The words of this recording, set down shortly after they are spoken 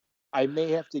I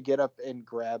may have to get up and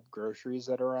grab groceries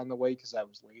that are on the way because I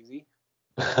was lazy.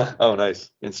 Oh, nice.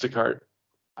 Instacart.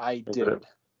 I did.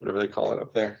 Whatever they call it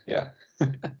up there. Yeah.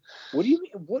 What do you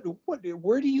mean? What?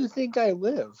 Where do you think I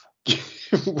live?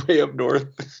 Way up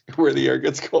north where the air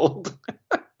gets cold.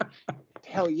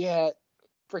 Hell yeah.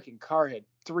 Freaking car had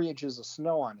 3 inches of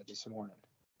snow on it this morning.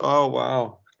 Oh,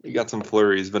 wow. You got some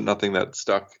flurries, but nothing that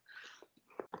stuck.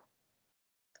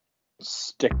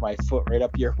 Stick my foot right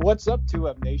up here. What's up,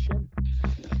 2M Nation?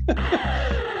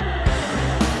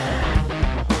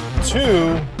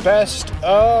 Two best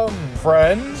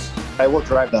friends I will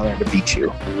drive down there to beat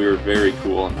you. We were very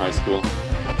cool in high school.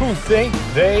 who think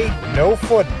they know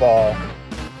football.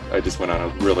 I just went on a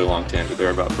really long tangent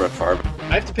there about Brett Favre.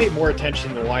 I have to pay more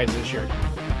attention to the lines this year.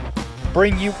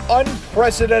 Bring you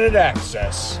unprecedented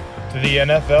access to the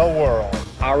NFL world.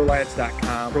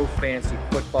 OurLions.com, Pro Fantasy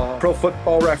Football, Pro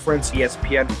Football Reference,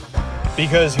 ESPN.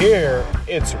 Because here,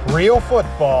 it's real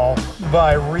football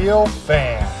by real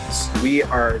fans. We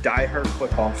are diehard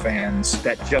football fans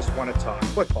that just want to talk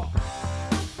football.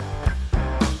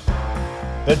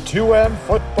 The 2M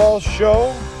Football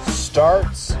Show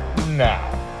starts now.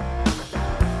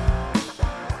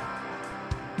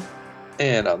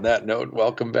 And on that note,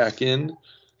 welcome back in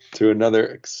to another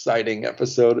exciting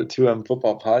episode of 2M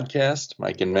Football Podcast.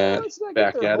 Mike and Matt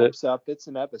back at it. Up. It's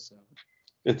an episode.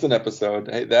 It's an episode.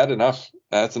 Hey,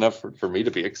 that's enough for me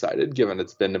to be excited, given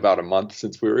it's been about a month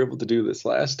since we were able to do this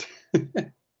last.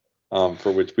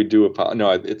 For which we do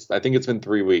I think it's been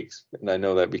 3 weeks, and I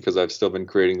know that because I've still been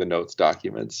creating the notes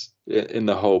documents in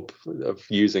the hope of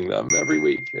using them every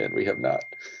week, and we have not.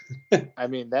 I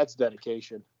mean, that's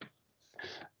dedication.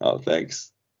 Oh,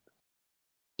 thanks.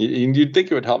 You'd think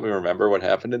it would help me remember what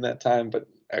happened in that time, but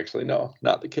actually, no,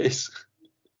 not the case.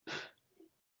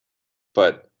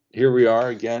 But here we are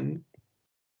again,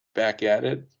 back at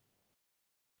it,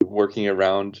 working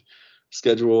around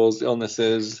schedules,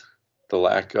 illnesses, the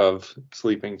lack of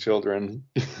sleeping children.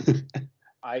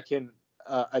 I can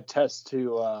attest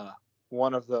to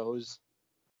one of those.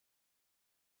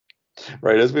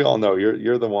 Right, as we all know,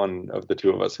 you're the one of the two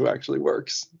of us who actually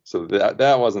works, so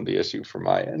that wasn't the issue from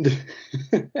my end.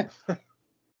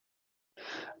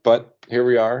 But here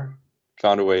we are,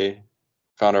 found our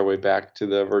way back to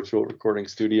the virtual recording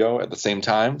studio at the same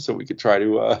time, so we could try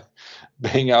to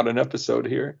bang out an episode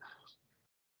here.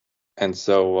 And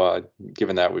so,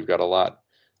 given that we've got a lot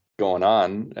going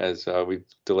on, as we've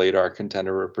delayed our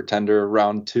Contender or Pretender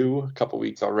round 2 a couple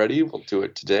weeks already, we'll do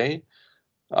it today.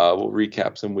 We'll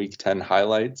recap some Week 10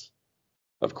 highlights,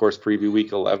 of course, preview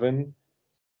Week 11,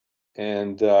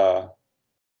 and a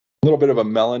little bit of a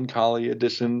melancholy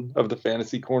edition of the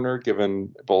Fantasy Corner,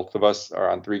 given both of us are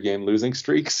on 3-game losing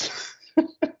streaks.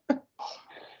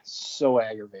 So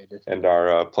aggravated. And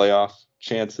our playoff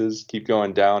chances keep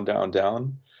going down on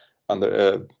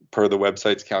the per the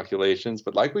website's calculations.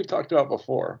 But like we've talked about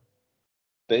before,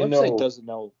 the website doesn't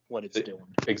know what it's doing.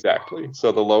 Exactly.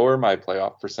 So the lower my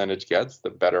playoff percentage gets, the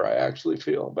better I actually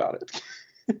feel about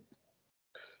it.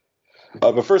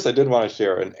 But first, I did want to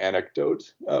share an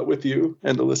anecdote with you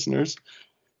and the listeners.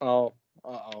 Oh,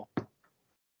 uh-oh.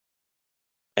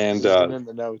 And in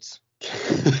the notes.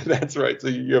 That's right. So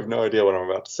you have no idea what I'm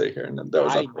about to say here. And that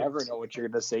was I never know what you're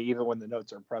going to say, even when the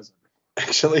notes are present.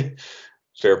 Actually,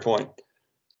 fair point.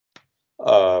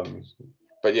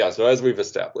 But yeah, so as we've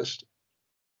established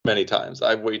many times,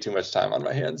 I have way too much time on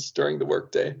my hands during the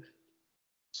workday.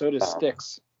 So does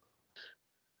Sticks.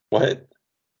 What?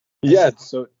 Yeah.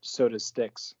 So does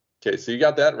Sticks. Okay, so you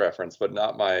got that reference, but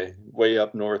not my way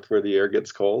up north where the air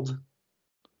gets cold.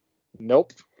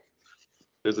 Nope.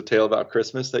 There's a tale about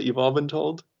Christmas that you've all been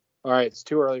told. All right, it's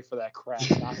too early for that crap.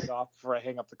 Knock it off before I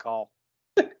hang up the call.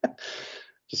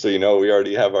 Just so you know, we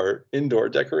already have our indoor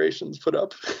decorations put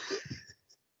up.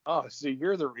 Oh, so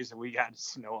you're the reason we got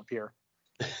snow up here.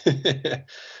 Hey,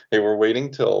 we're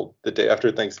waiting till the day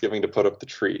after Thanksgiving to put up the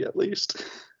tree, at least.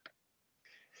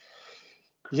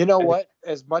 You know what?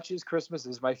 As much as Christmas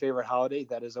is my favorite holiday,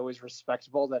 that is always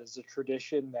respectable. That is a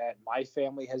tradition that my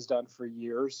family has done for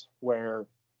years, where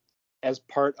as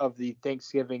part of the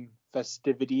Thanksgiving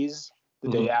festivities the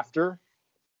day after,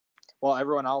 while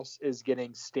everyone else is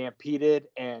getting stampeded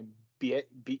and beating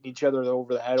each other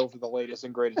over the head over the latest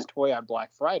and greatest toy on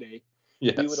Black Friday,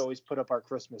 yes, we would always put up our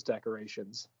Christmas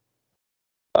decorations.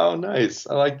 Oh, nice.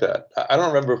 I like that. I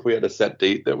don't remember if we had a set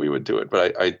date that we would do it,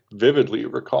 but I vividly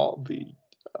recall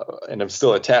and I'm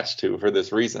still attached to, for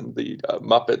this reason, the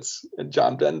Muppets and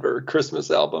John Denver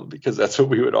Christmas album, because that's what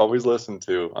we would always listen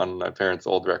to on my parents'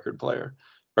 old record player.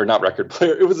 Or not record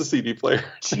player, it was a CD player.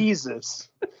 Jesus.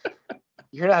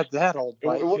 You're not that old,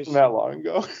 Mike. It wasn't that long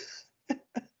ago.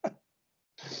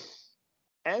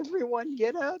 Everyone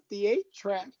get out the 8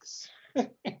 tracks.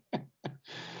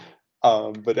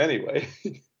 But anyway,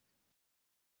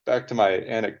 back to my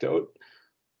anecdote.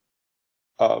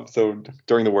 So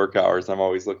during the work hours, I'm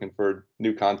always looking for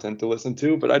new content to listen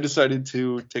to, but I decided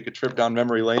to take a trip down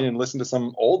memory lane and listen to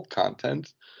some old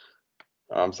content,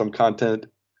 some content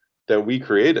that we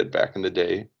created back in the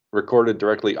day, recorded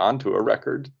directly onto a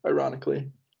record, ironically.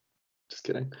 Just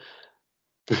kidding.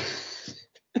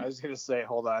 I was going to say,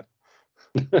 hold on.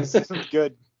 This isn't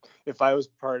good if I was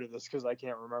part of this because I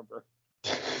can't remember.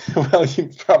 Well, you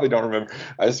probably don't remember.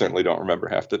 I certainly don't remember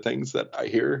half the things that I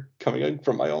hear coming in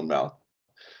from my own mouth.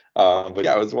 But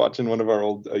yeah, I was watching one of our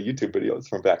old YouTube videos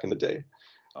from back in the day.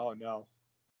 Oh, no.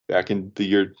 Back in the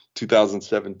year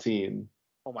 2017.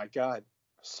 Oh, my God.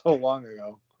 So long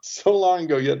ago. So long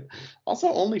ago, yet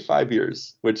also only 5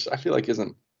 years, which I feel like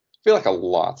a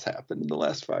lot's happened in the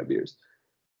last 5 years.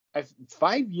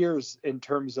 5 years in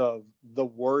terms of the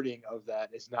wording of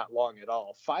that is not long at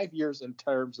all. 5 years in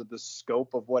terms of the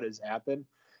scope of what has happened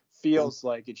feels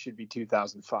like it should be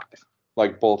 2005.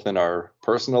 Like both in our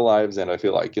personal lives and I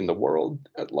feel like in the world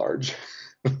at large.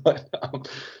 But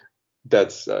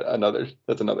that's another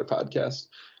podcast.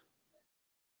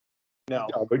 No.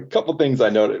 But a couple things I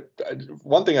noted.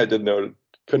 One thing I did note,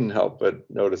 couldn't help but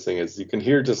noticing, is you can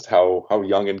hear just how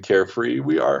young and carefree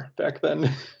we are back then.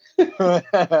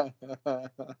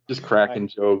 Just cracking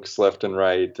jokes left and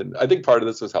right. And I think part of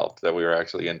this was helped that we were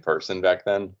actually in person back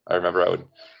then. I remember I would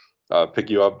pick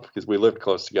you up because we lived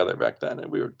close together back then,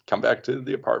 and we would come back to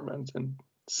the apartment and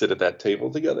sit at that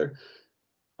table together.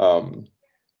 But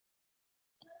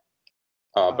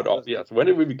yes, when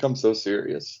did we become so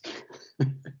serious?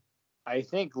 I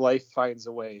think life finds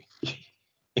a way.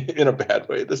 In a bad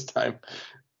way this time.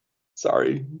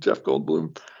 Sorry, Jeff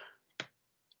Goldblum.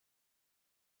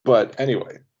 But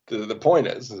anyway, the point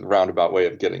is a roundabout way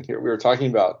of getting here. We were talking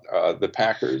about the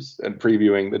Packers and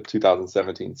previewing the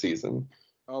 2017 season.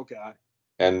 Oh, God.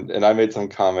 And I made some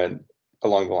comment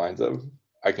along the lines of,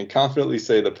 I can confidently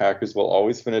say the Packers will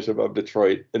always finish above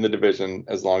Detroit in the division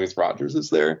as long as Rodgers is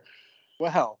there.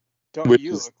 Well, don't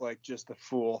you look like just a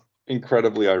fool?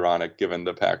 Incredibly ironic given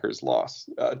the Packers' loss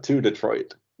to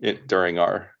Detroit during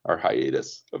our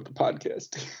hiatus of the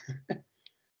podcast.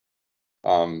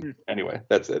 Anyway,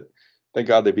 that's it. Thank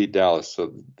God they beat Dallas,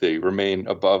 so they remain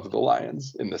above the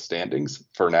Lions in the standings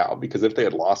for now. Because if they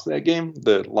had lost that game,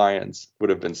 the Lions would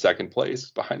have been second place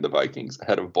behind the Vikings,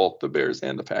 ahead of both the Bears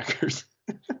and the Packers.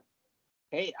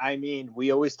 Hey, I mean,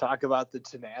 we always talk about the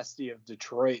tenacity of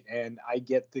Detroit, and I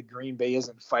get the Green Bay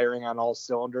isn't firing on all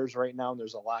cylinders right now, and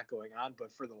there's a lot going on.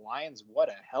 But for the Lions, what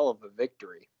a hell of a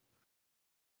victory.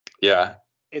 Yeah.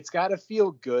 It's got to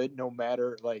feel good no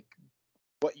matter, like,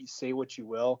 what you say, what you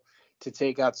will, to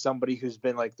take out somebody who's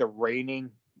been like the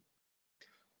reigning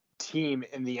team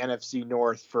in the NFC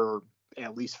North for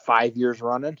at least 5 years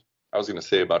running. I was going to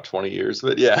say about 20 years,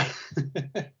 but yeah.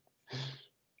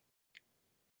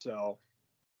 So.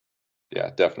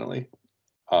 Yeah, definitely.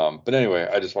 But anyway,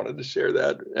 I just wanted to share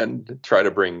that and try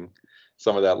to bring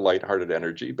some of that lighthearted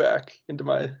energy back into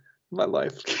my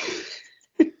life.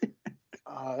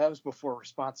 That was before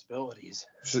responsibilities.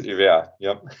 Yeah,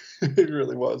 yep. It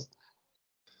really was.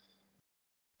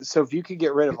 So if you could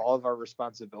get rid of all of our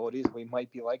responsibilities, we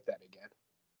might be like that again.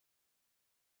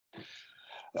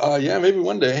 Yeah, maybe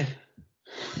one day.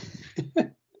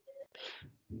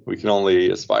 We can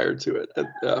only aspire to it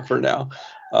for now.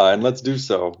 And let's do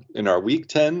so in our Week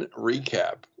 10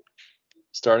 recap,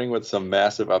 starting with some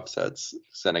massive upsets,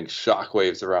 sending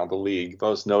shockwaves around the league,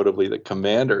 most notably the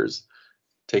Commanders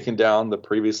taking down the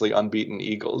previously unbeaten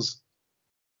Eagles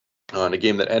in a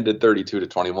game that ended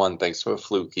 32-21 thanks to a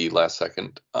fluky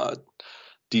last-second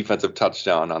defensive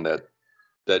touchdown on that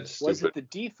stupid. Was it the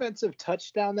defensive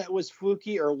touchdown that was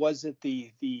fluky, or was it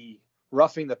the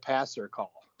roughing the passer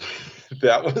call?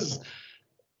 That was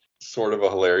sort of a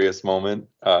hilarious moment.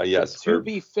 Yes. To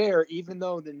be fair, even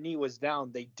though the knee was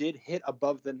down, they did hit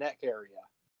above the neck area.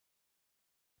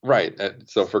 Right.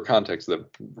 So for context, the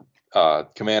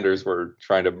Commanders were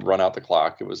trying to run out the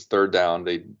clock. It was third down.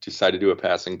 They decided to do a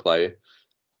passing play.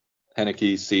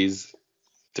 Heineke sees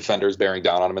defenders bearing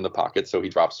down on him in the pocket, so he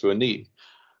drops to a knee.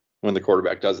 When the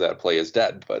quarterback does that, play is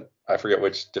dead. But I forget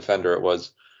which defender it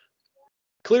was.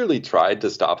 Clearly tried to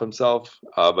stop himself,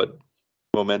 but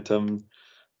momentum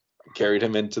carried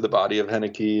him into the body of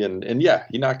Heineke, and yeah,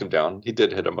 he knocked him down. He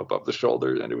did hit him above the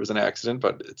shoulder, and it was an accident,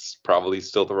 but it's probably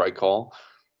still the right call.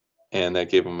 And that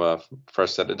gave him a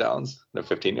fresh set of downs, and a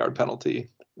 15-yard penalty,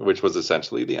 which was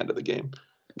essentially the end of the game.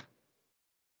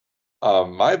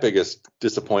 My biggest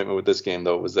disappointment with this game,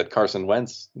 though, was that Carson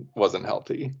Wentz wasn't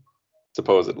healthy.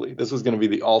 supposedly. This was going to be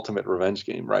the ultimate revenge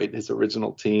game, right? His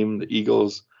original team, the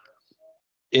Eagles,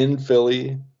 in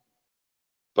Philly,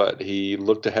 but he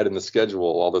looked ahead in the schedule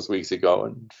all those weeks ago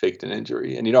and faked an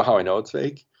injury. And you know how I know it's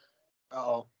fake?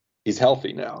 Oh, He's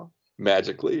healthy now,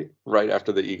 magically, right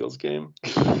after the Eagles game.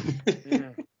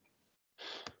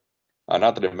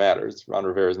 Not that it matters. Ron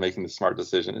Rivera is making the smart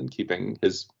decision and keeping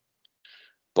his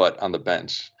butt on the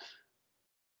bench.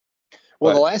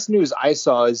 Well, the last news I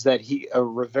saw is that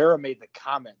Rivera made the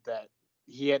comment that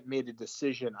he had made a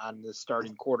decision on the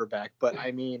starting quarterback. But,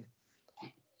 I mean,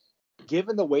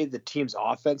 given the way the team's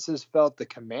offenses felt, the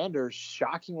Commanders,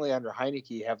 shockingly under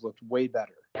Heinicke, have looked way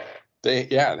better. They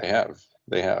have.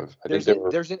 There's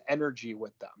an energy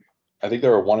with them. I think they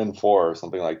were 1-4 or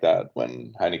something like that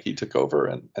when Heinicke took over,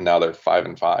 and now they're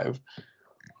 5-5.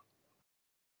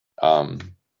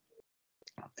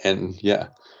 And yeah.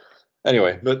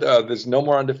 Anyway, but there's no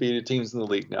more undefeated teams in the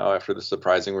league now after the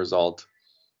surprising result.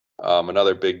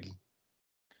 Another big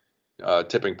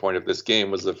tipping point of this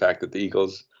game was the fact that the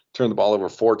Eagles turned the ball over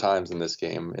 4 times in this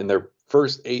game. In their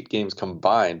first 8 games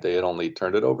combined, they had only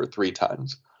turned it over 3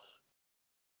 times.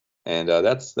 And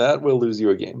that will lose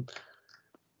you a game.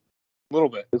 A little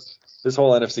bit. This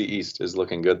whole NFC East is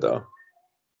looking good, though.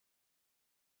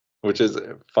 Which is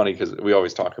funny because we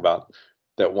always talk about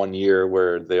that one year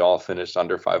where they all finished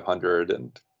under 500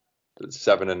 and the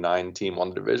 7-9 team won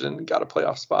the division, got a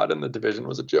playoff spot, and the division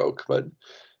was a joke. But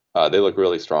they look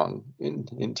really strong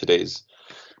in today's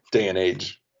day and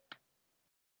age.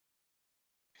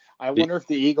 I wonder if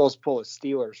the Eagles pull a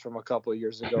Steelers from a couple of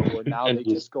years ago where now they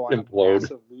just go on a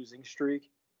massive losing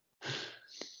streak.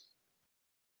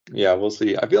 Yeah, we'll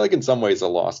see. I feel like in some ways a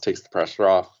loss takes the pressure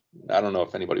off. I don't know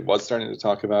if anybody was starting to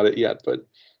talk about it yet, but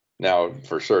now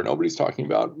for sure nobody's talking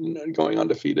about going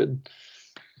undefeated.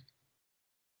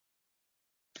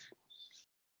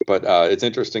 But it's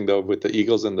interesting though with the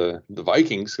Eagles and the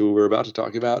Vikings, who we're about to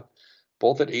talk about,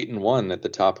 both at 8-1 at the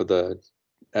top of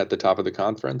the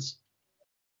conference,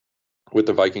 with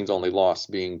the Vikings' only loss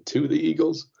being to the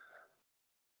Eagles.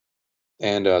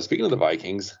 And speaking of the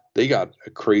Vikings, they got a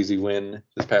crazy win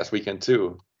this past weekend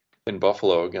too in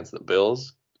Buffalo against the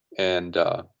Bills. And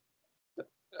I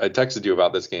texted you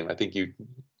about this game. I think you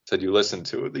said you listened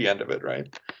to the end of it, right?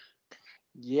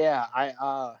 Yeah,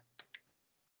 I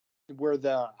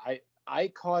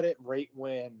caught it right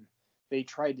when they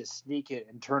tried to sneak it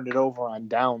and turned it over on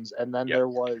downs, and then there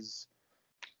was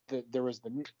the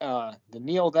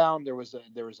kneel down, there was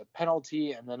a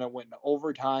penalty, and then it went into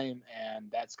overtime,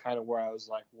 and that's kind of where I was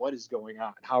like, what is going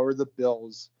on? How are the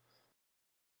Bills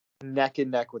neck and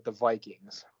neck with the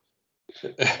Vikings?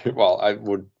 Well, I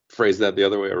would phrase that the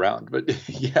other way around, but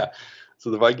yeah.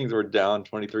 So the Vikings were down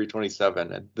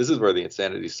 23-27, and this is where the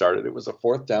insanity started. It was a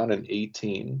 4th down and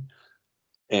 18,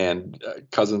 and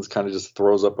Cousins kind of just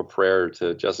throws up a prayer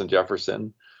to Justin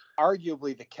Jefferson.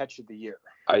 Arguably the catch of the year.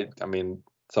 I mean,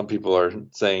 some people are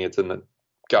saying it's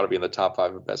got to be in the top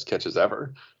 5 of best catches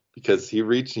ever, because he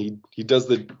does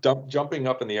the jumping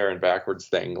up in the air and backwards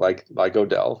thing like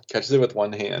Odell, catches it with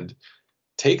one hand,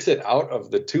 takes it out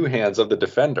of the 2 hands of the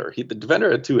defender. The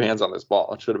defender had 2 hands on this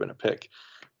ball. It should have been a pick.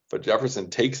 But Jefferson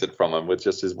takes it from him with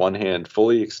just his one hand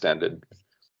fully extended,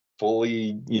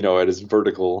 fully, at his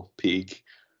vertical peak,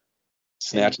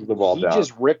 snatches the ball down. He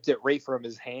just ripped it right from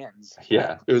his hands.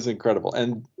 Yeah, it was incredible.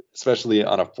 And especially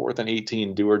on a 4th and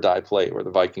 18 do or die play where the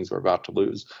Vikings were about to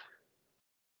lose.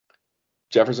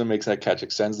 Jefferson makes that catch,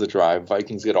 extends the drive.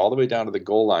 Vikings get all the way down to the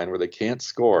goal line where they can't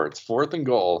score. It's 4th and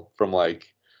goal from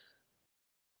like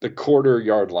the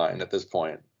quarter-yard line at this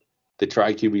point. They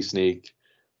try QB sneak.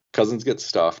 Cousins gets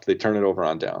stuffed. They turn it over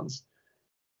on downs.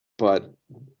 But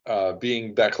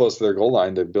being that close to their goal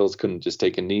line, the Bills couldn't just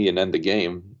take a knee and end the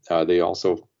game. They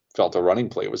also felt a running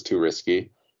play was too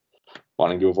risky,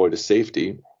 wanting to avoid a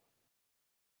safety.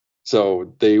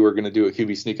 So they were going to do a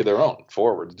QB sneak of their own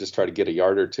forward to just try to get a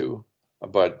yard or two.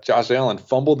 But Josh Allen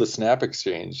fumbled the snap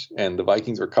exchange, and the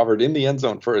Vikings were covered in the end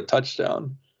zone for a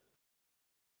touchdown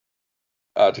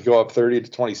to go up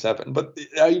 30-27. But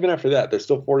even after that, there's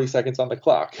still 40 seconds on the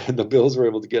clock, and the Bills were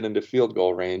able to get into field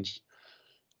goal range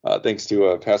thanks to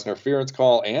a pass interference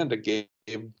call and a Gabe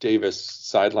Davis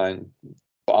sideline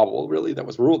bobble, really, that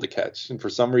was ruled a catch, and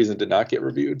for some reason did not get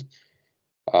reviewed.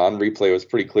 On replay, it was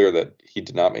pretty clear that he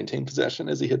did not maintain possession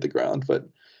as he hit the ground, but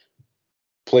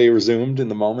play resumed in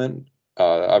the moment.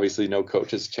 Obviously, no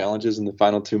coaches' challenges in the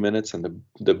final 2 minutes, and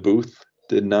the booth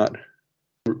did not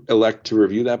elect to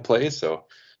review that play, so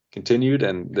continued,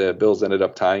 and the Bills ended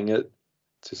up tying it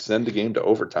to send the game to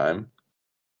overtime.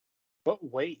 But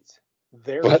wait,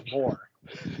 there's more.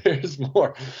 There's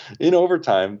more. In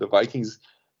overtime, the Vikings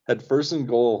had 1st and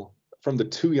goal from the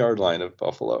 2-yard line of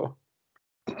Buffalo.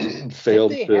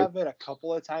 Failed. Did they have it a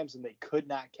couple of times and they could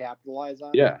not capitalize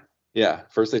on it? Yeah.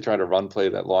 First they tried a run play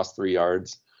that lost 3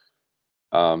 yards.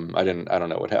 I don't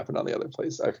know what happened on the other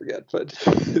plays. I forget. But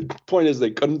the point is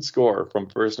they couldn't score from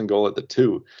first and goal at the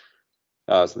 2.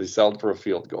 So they settled for a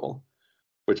field goal,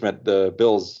 which meant the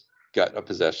Bills got a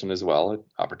possession as well, an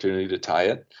opportunity to tie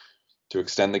it, to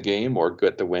extend the game or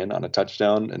get the win on a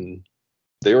touchdown. And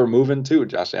they were moving too.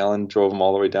 Josh Allen drove them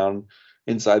all the way down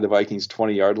inside the Vikings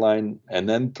 20-yard line and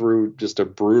then threw just a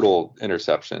brutal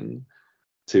interception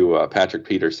to Patrick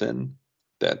Peterson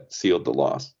that sealed the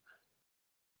loss.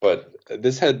 But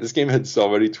this game had so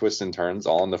many twists and turns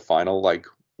all in the final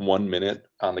 1 minute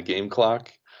on the game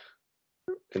clock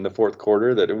in the fourth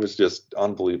quarter that it was just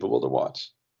unbelievable to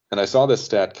watch. And I saw this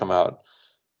stat come out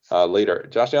later.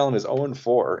 Josh Allen is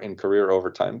 0-4 in career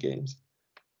overtime games.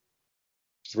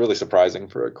 It's really surprising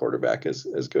for a quarterback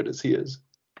as good as he is.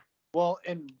 Well,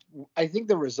 and I think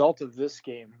the result of this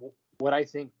game, what I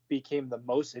think became the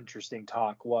most interesting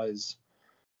talk was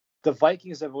the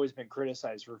Vikings have always been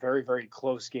criticized for very, very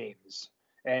close games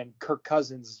and Kirk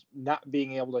Cousins not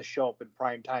being able to show up in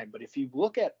prime time. But if you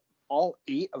look at all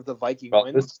 8 of the Viking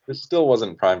wins. This still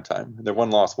wasn't prime time. The one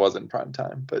loss wasn't prime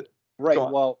time, but right.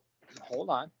 Well, hold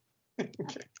on.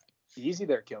 Okay. Easy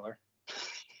there, killer.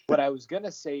 What I was going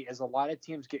to say is a lot of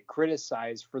teams get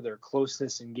criticized for their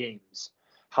closeness in games.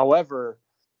 However,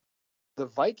 the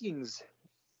Vikings'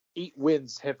 8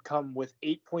 wins have come with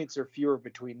 8 points or fewer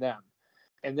between them.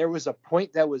 And there was a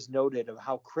point that was noted of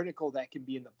how critical that can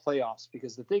be in the playoffs,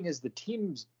 because the thing is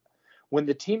when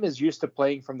the team is used to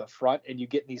playing from the front and you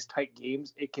get in these tight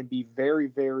games, it can be very,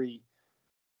 very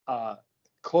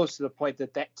close to the point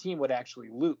that team would actually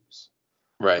lose.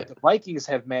 Right. But the Vikings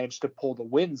have managed to pull the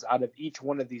wins out of each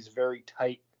one of these very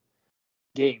tight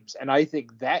games. And I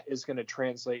think that is going to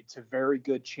translate to very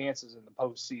good chances in the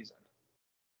postseason.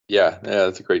 Yeah,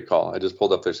 that's a great call. I just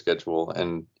pulled up their schedule,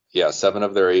 and 7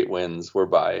 of their 8 wins were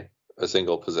by a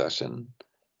single possession,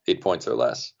 8 points or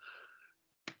less.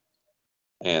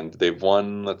 And they've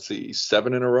won,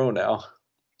 7 in a row now,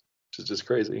 which is just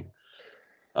crazy.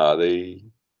 They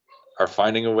are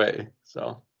finding a way,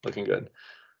 so looking good.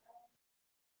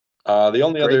 The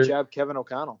only Great job, Kevin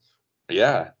O'Connell.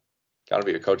 Yeah, got to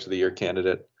be a Coach of the Year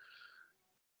candidate.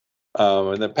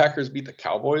 And the Packers beat the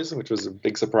Cowboys, which was a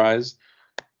big surprise.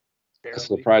 Barely. A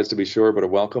surprise to be sure, but a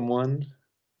welcome one.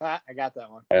 I got that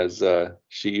one. As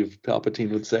Sheev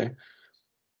Palpatine would say.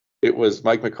 It was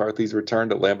Mike McCarthy's return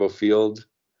to Lambeau Field.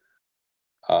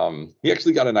 He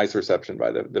actually got a nice reception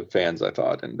by the fans, I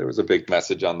thought, and there was a big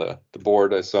message on the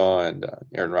board I saw, and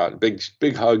Aaron Rodgers,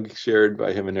 big hug shared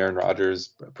by him and Aaron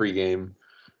Rodgers pregame.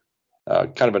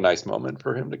 Kind of a nice moment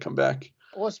for him to come back.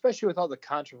 Well, especially with all the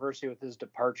controversy with his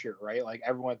departure, right?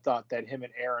 Everyone thought that him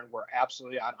and Aaron were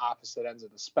absolutely on opposite ends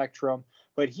of the spectrum,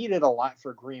 but he did a lot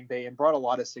for Green Bay and brought a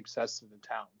lot of success to the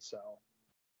town. So,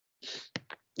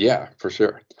 yeah, for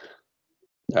sure,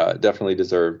 definitely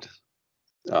deserved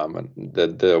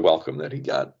the welcome that he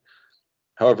got.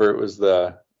 However, it was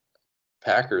the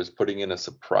Packers putting in a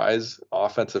surprise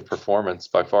offensive performance,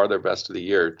 by far their best of the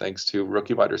year, thanks to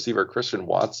rookie wide receiver Christian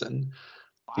Watson.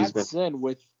 Watson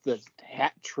with the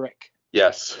hat trick.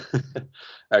 Yes.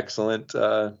 Excellent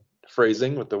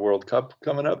phrasing with the World Cup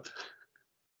coming up.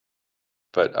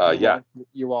 But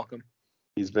you're welcome.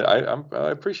 He's been.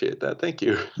 I appreciate that. Thank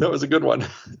you. That was a good one.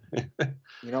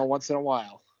 Once in a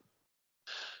while.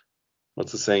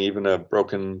 What's the saying? Even a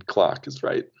broken clock is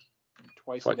right.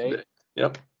 Twice a day.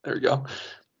 Yep. There we go.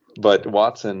 But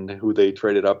Watson, who they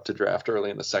traded up to draft early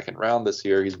in the second round this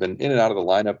year, he's been in and out of the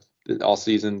lineup all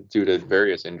season due to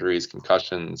various injuries,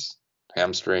 concussions,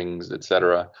 hamstrings,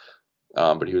 etc.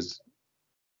 But he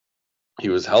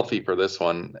was healthy for this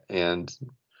one, and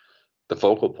the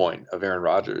focal point of Aaron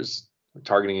Rodgers,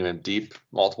 targeting him deep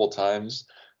multiple times.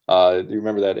 Do you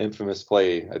remember that infamous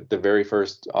play at the very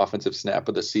first offensive snap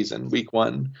of the season, week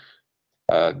 1?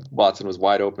 Watson was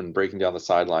wide open, breaking down the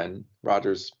sideline.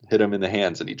 Rodgers hit him in the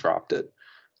hands, and he dropped it.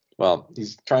 Well,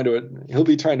 he'll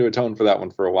be trying to atone for that one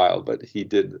for a while, but he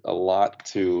did a lot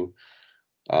to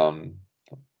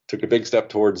took a big step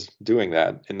towards doing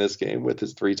that in this game with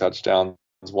his 3 touchdowns,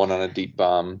 1 on a deep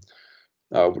bomb,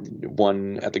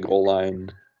 1 at the goal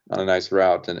line on a nice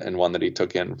route, and 1 that he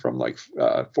took in from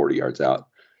 40 yards out.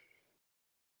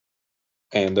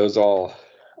 And those all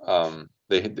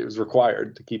it was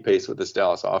required to keep pace with this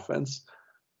Dallas offense.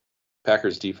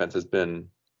 Packers defense has been,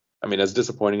 as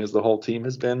disappointing as the whole team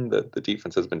has been, the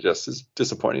defense has been just as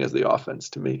disappointing as the offense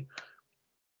to me.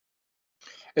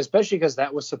 Especially because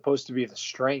that was supposed to be the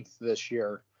strength this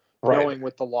year, right, going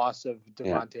with the loss of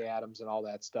Devontae Adams and all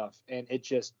that stuff. And it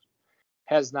just,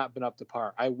 has not been up to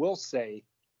par. I will say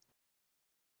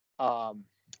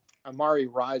Amari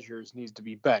Rogers needs to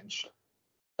be benched.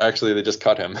 Actually, they just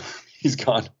cut him. He's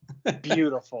gone.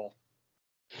 Beautiful.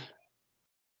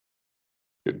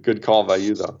 Good call by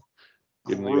you, though.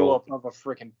 Grew up of a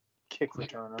freaking kick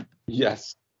returner.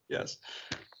 Yes.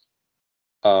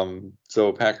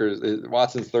 So Packers,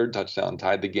 Watson's third touchdown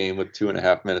tied the game with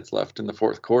 2.5 minutes left in the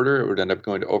fourth quarter. It would end up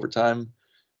going to overtime.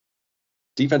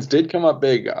 Defense did come up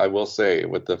big, I will say,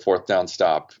 with the fourth down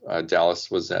stop.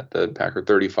 Dallas was at the Packer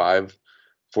 35.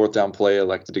 Fourth down play,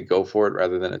 elected to go for it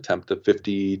rather than attempt the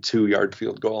 52-yard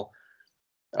field goal.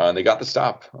 And they got the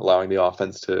stop, allowing the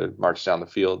offense to march down the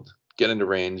field, get into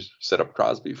range, set up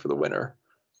Crosby for the winner.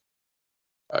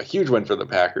 A huge win for the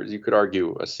Packers. You could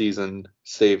argue a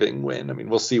season-saving win. I mean,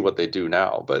 we'll see what they do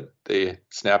now, but they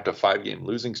snapped a 5-game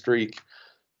losing streak.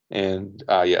 And,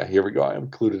 here we go. I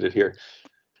included it here.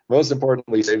 Most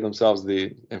importantly, saved themselves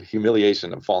the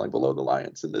humiliation of falling below the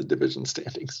Lions in the division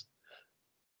standings.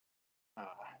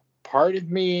 Part of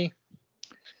me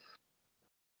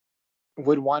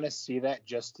would want to see that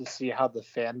just to see how the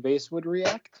fan base would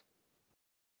react.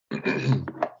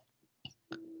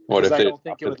 What if I don't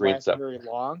think it would last very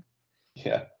long.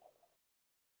 Yeah.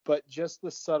 But just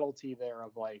the subtlety there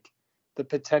of like the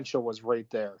potential was right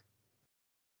there.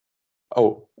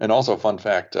 Oh, and also fun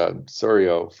fact,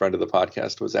 Surio, friend of the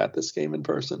podcast, was at this game in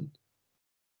person.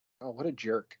 Oh, what a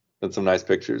jerk. And some nice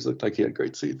pictures. Looked like he had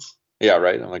great seats. Yeah,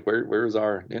 right. I'm like, where is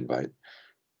our invite?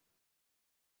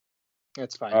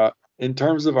 That's fine. In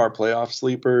terms of our playoff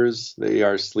sleepers, they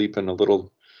are sleeping a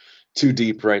little too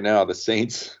deep right now. The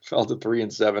Saints fell to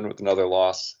 3-7 with another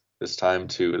loss, this time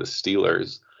to the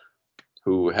Steelers,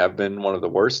 who have been one of the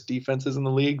worst defenses in the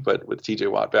league, but with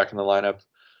TJ Watt back in the lineup,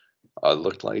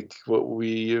 looked like what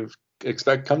we have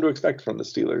come to expect from the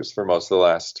Steelers for most of the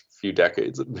last few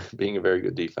decades of being a very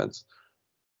good defense.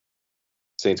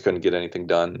 Saints couldn't get anything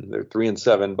done. They're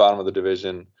 3-7, bottom of the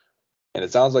division, and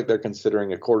it sounds like they're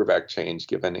considering a quarterback change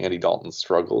given Andy Dalton's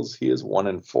struggles. He is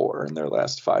 1-4 in their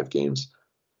last 5 games.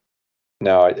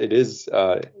 Now, it is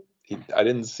I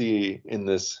didn't see in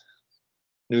this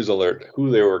news alert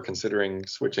who they were considering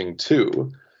switching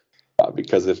to,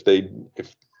 because if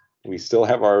we still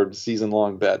have our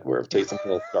season-long bet where if Taysom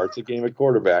Hill starts a game at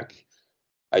quarterback,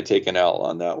 I take an L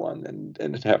on that one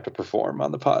and have to perform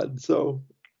on the pod. So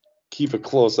keep a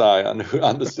close eye on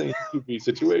the Saints QB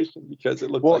situation, because it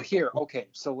looks well like here. Okay,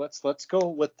 so let's go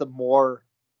with the more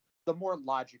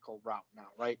logical route now,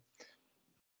 right?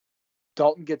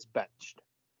 Dalton gets benched.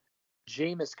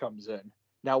 Jameis comes in.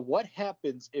 Now, what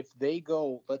happens if they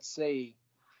go, let's say,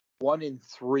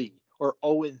 1-3 or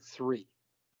 0-3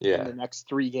 in the next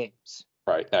 3 games?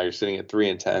 Right. Now you're sitting at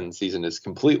 3-10. Season is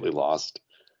completely lost.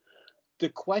 The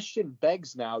question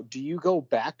begs now, do you go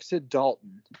back to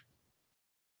Dalton,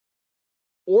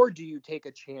 or do you take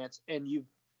a chance and you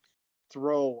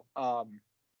throw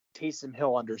Taysom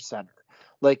Hill under center?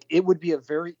 Like, it would be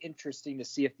very interesting to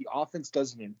see if the offense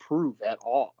doesn't improve at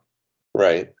all.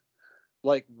 Right.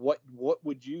 Like, what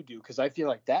would you do? Because I feel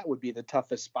like that would be the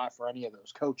toughest spot for any of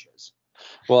those coaches.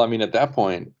 Well, I mean, at that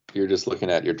point, you're just looking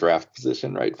at your draft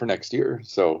position, right, for next year.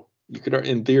 So you could,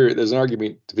 in theory, there's an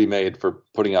argument to be made for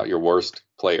putting out your worst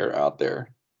player out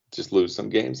there, just lose some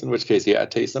games, in which case,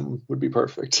 Taysom would be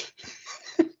perfect.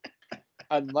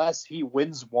 Unless he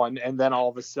wins one, and then all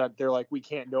of a sudden they're like, we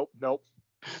can't, nope.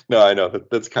 No, I know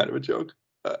that's kind of a joke.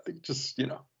 Just,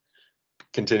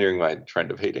 continuing my trend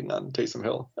of hating on Taysom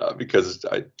Hill, because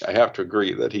I have to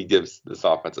agree that he gives this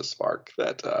offense a spark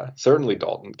that certainly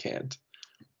Dalton can't.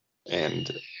 And,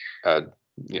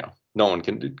 no one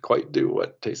can quite do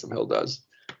what Taysom Hill does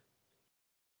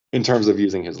in terms of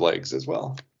using his legs as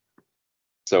well.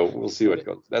 So we'll see what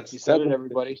goes. That's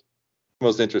everybody.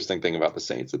 Most interesting thing about the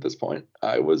Saints at this point.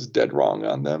 I was dead wrong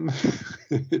on them.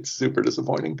 It's super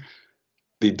disappointing.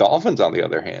 The Dolphins, on the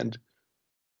other hand,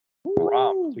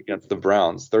 romped against the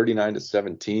Browns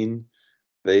 39-17.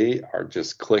 They are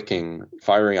just clicking,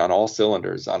 firing on all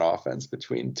cylinders on offense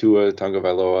between Tua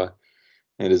Tagovailoa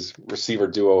and his receiver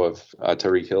duo of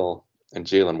Tyreek Hill and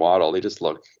Jalen Waddle. They just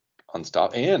look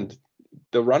unstoppable. And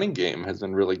the running game has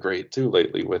been really great too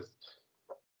lately.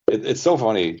 It's so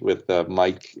funny with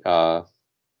Mike. I was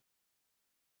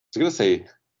gonna say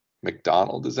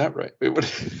McDonald. Is that right? Wait, what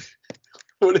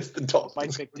is the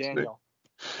Dolphins? Mike McDaniel.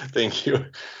 Thank you.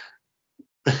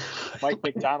 Mike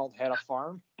McDonald had a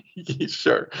farm.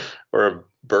 Sure, or a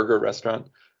burger restaurant.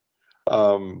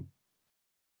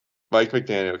 Mike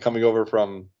McDaniel coming over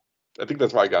from, I think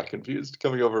that's why I got confused.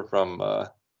 Coming over from,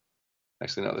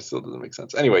 actually no, this still doesn't make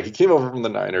sense. Anyway, he came over from the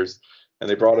Niners, and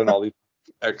they brought in all these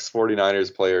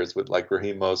ex-49ers players with like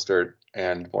Raheem Mostert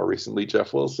and more recently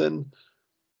Jeff Wilson,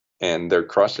 and they're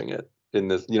crushing it in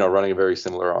this, running a very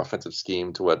similar offensive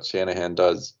scheme to what Shanahan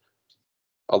does,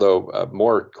 although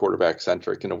more quarterback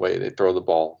centric in a way. They throw the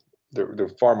ball. They're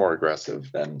far more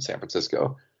aggressive than San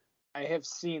Francisco. I have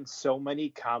seen so many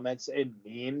comments and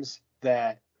memes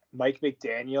that Mike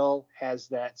McDaniel has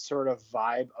that sort of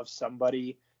vibe of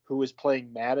somebody who was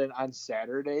playing Madden on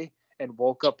Saturday and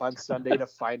woke up on Sunday to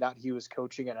find out he was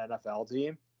coaching an NFL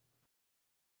team.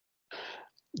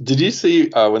 Did you see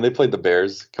when they played the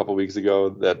Bears a couple weeks ago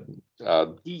that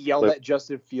he yelled at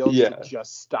Justin Fields to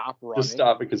just stop running? Just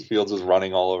stop, because Fields was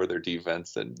running all over their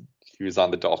defense, and he was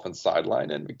on the Dolphins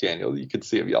sideline, and McDaniel, you could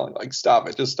see him yelling like, "Stop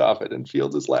it, just stop it," and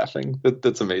Fields is laughing.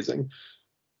 That's amazing.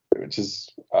 Which is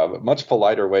a much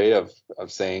politer way of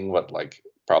saying what, like,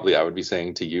 probably I would be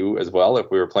saying to you as well if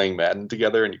we were playing Madden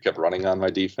together and you kept running on my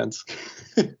defense.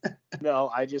 No,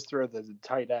 I just throw the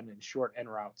tight end and short end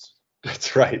routes.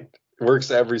 That's right. It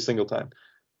works every single time.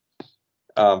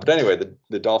 But anyway,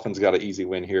 the Dolphins got an easy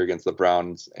win here against the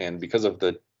Browns, and because of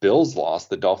the Bills' loss,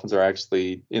 the Dolphins are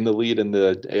actually in the lead in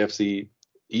the AFC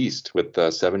East with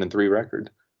a 7-3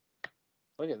 record.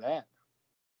 Look at that.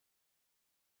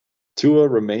 Tua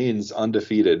remains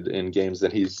undefeated in games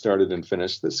that he's started and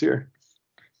finished this year.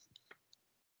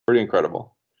 Pretty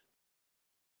incredible.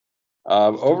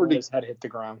 Over to his head hit the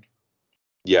ground.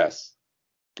 Yes.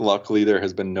 Luckily, there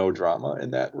has been no drama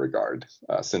in that regard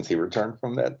since he returned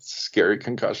from that scary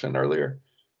concussion earlier.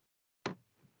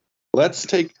 Let's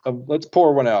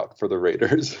pour one out for the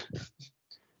Raiders.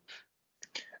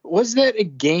 Was that a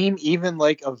game even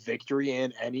like a victory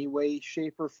in any way,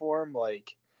 shape, or form?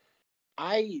 Like,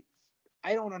 I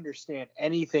don't understand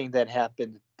anything that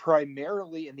happened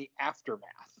primarily in the aftermath.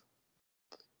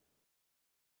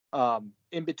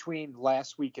 In between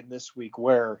last week and this week,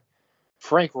 where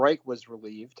Frank Reich was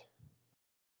relieved.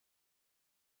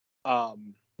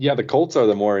 Yeah, the Colts are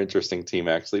the more interesting team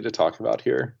actually to talk about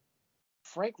here.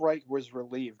 Frank Reich was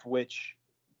relieved, which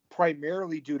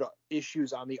primarily due to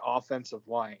issues on the offensive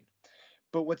line.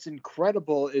 But what's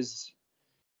incredible is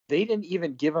they didn't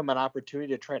even give him an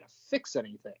opportunity to try to fix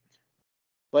anything.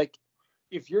 Like,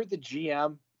 if you're the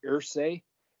GM, Irsay,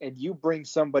 and you bring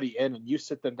somebody in and you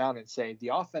sit them down and say,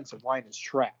 the offensive line is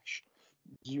trash,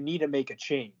 you need to make a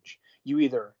change. You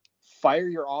either fire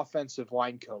your offensive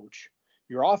line coach,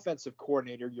 your offensive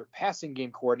coordinator, your passing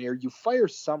game coordinator, you fire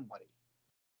somebody,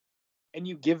 and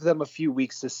you give them a few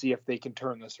weeks to see if they can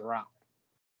turn this around.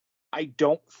 I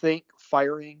don't think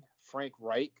firing Frank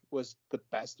Reich was the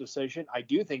best decision. I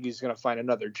do think he's going to find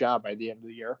another job by the end of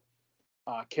the year.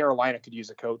 Carolina could use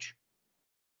a coach.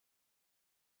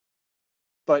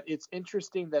 But it's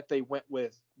interesting that they went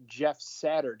with Jeff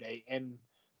Saturday, and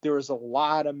there was a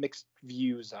lot of mixed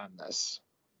views on this.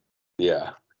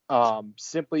 Yeah.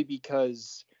 Simply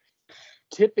because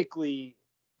typically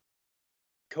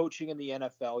coaching in the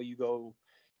NFL, you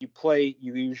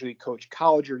usually coach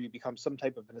college, or you become some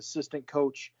type of an assistant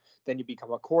coach, then you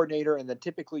become a coordinator, and then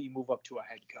typically you move up to a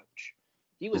head coach.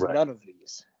 He was none of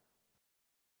these.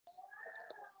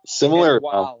 Similar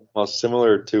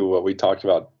to what we talked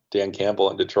about Dan Campbell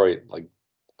in Detroit, like,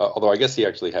 although I guess he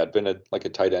actually had been a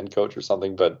tight end coach or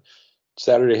something, but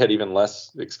Saturday had even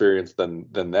less experience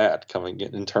than that coming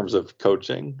in terms of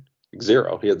coaching.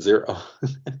 Zero. He had zero.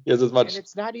 He has as much. And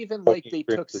it's not even like they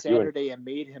took Saturday and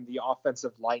made him the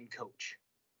offensive line coach,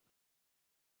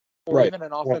 or even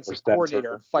an offensive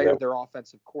coordinator and fired their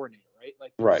offensive coordinator, right?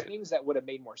 Like, there's things that would have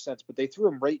made more sense, but they threw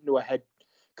him right into a head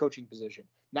coaching position.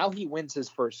 Now he wins his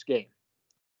first game,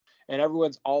 and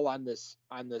everyone's all on this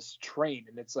train,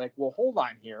 and it's like, well, hold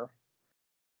on here.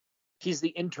 He's the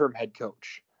interim head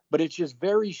coach, but it's just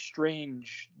very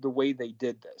strange the way they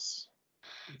did this.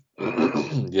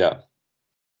 Yeah.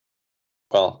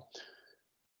 Well,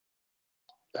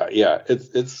 yeah, it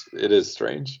is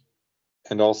strange,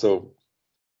 and also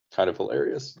kind of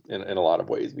hilarious in a lot of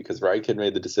ways, because Reich had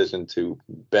made the decision to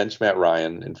bench Matt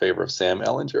Ryan in favor of Sam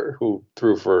Ehlinger, who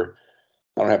threw for,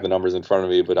 I don't have the numbers in front of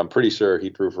me, but I'm pretty sure he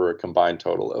threw for a combined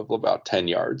total of about 10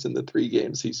 yards in the 3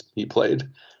 games he played.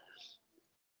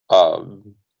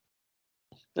 And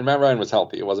Matt Ryan was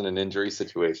healthy. It wasn't an injury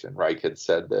situation. Reich had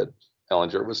said that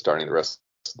Ehlinger was starting the rest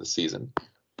of the season.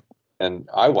 And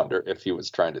I wonder if he was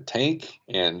trying to tank,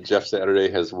 and Jeff Saturday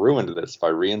has ruined this by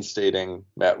reinstating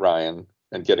Matt Ryan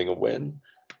and getting a win.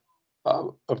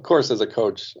 Of course, as a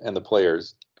coach and the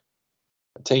players,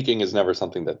 tanking is never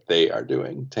something that they are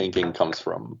doing. Tanking comes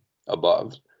from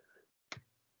above.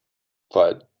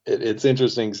 But it's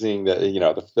interesting seeing that,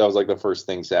 that was like the first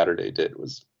thing Saturday did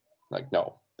was like,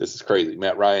 no, this is crazy.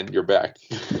 Matt Ryan, you're back.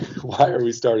 Why are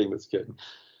we starting this kid?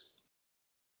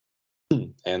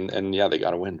 And yeah, they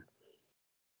got to win.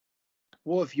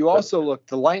 Well, if you also look,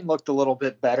 the line looked a little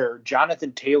bit better.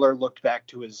 Jonathan Taylor looked back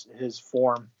to his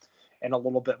form and a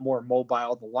little bit more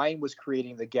mobile. The line was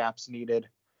creating the gaps needed,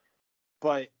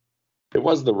 but it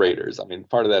was the Raiders. I mean,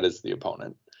 part of that is the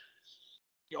opponent.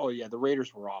 Oh yeah, the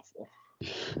Raiders were awful.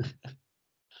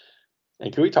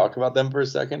 And can we talk about them for a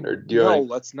second, or do you? No,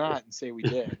 let's not and say we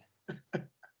did.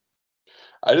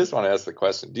 I just want to ask the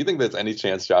question: do you think there's any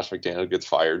chance Josh McDaniel gets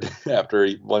fired after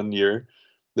 1 year?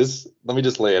 Let me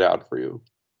just lay it out for you.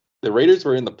 The Raiders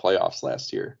were in the playoffs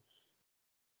last year.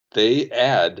 They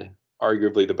add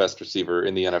arguably the best receiver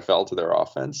in the NFL to their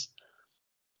offense,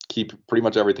 keep pretty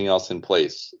much everything else in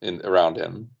place around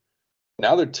him.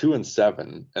 Now they're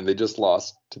 2-7, and they just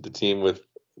lost to the team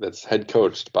that's head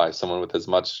coached by someone with as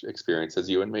much experience as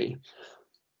you and me.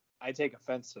 I take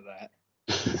offense to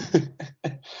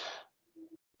that.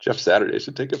 Jeff Saturday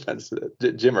should take offense to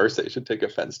that. Jim Irsay should take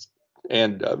offense,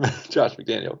 and Josh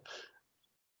McDaniel.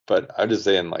 But I'm just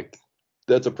saying, like,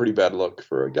 that's a pretty bad look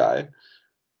for a guy.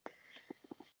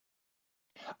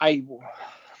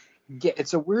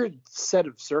 It's a weird set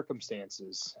of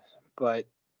circumstances, but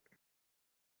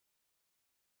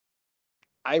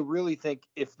I really think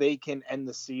if they can end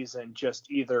the season just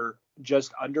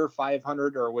under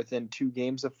 500 or within 2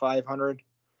 games of 500,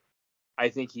 I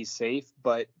think he's safe.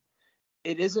 But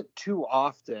it isn't too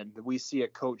often that we see a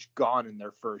coach gone in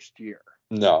their first year.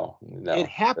 No. It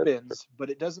happens, but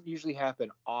it doesn't usually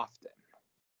happen often.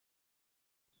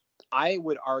 I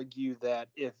would argue that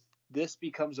if this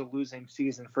becomes a losing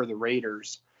season for the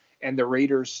Raiders and the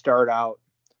Raiders start out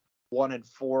 1-4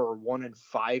 or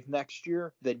 1-5 next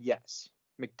year, then yes,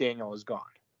 McDaniel is gone.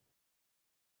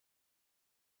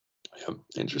 Yeah,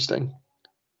 interesting.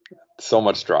 So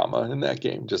much drama in that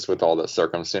game, just with all the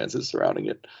circumstances surrounding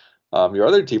it. Your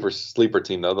other sleeper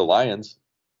team, though, the Lions,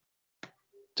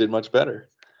 did much better.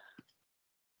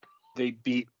 They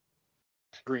beat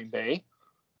Green Bay.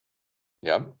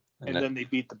 Yep. And then they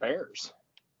beat the Bears.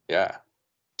 Yeah.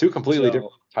 2 completely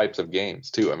different types of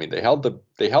games, too. I mean, they held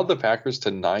the Packers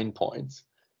to 9 points,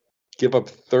 give up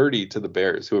 30 to the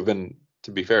Bears, who have been,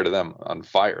 to be fair to them, on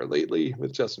fire lately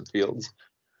with Justin Fields.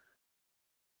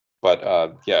 But,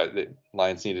 the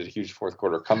Lions needed a huge fourth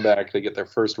quarter comeback. They get their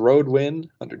first road win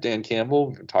under Dan Campbell.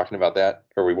 We've been talking about that,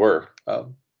 or we were,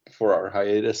 before our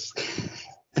hiatus.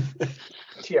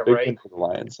 Yeah, right. For the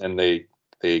Lions, and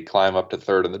they climb up to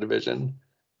 3rd in the division.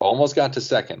 Almost got to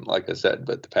 2nd, like I said,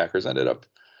 but the Packers ended up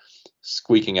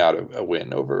squeaking out a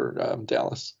win over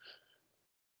Dallas.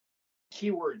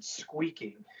 Keyword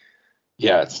squeaking.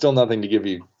 Yeah, it's still nothing to give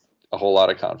you a whole lot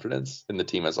of confidence in the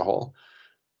team as a whole.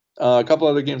 A couple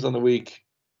other games on the week.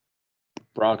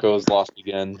 Broncos lost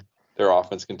again. Their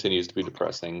offense continues to be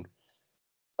depressing.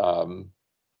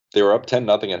 They were up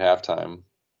 10-0 at halftime,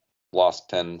 lost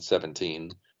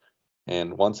 10-17.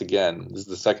 And once again, this is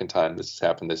the second time this has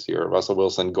happened this year. Russell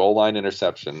Wilson goal line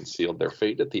interception sealed their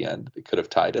fate at the end. They could have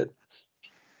tied it.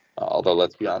 Although,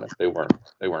 let's be honest, they weren't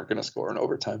going to score in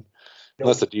overtime.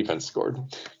 Unless the defense scored.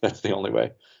 That's the only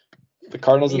way. The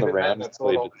Cardinals and the Rams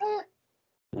played.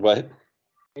 What?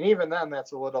 And even then,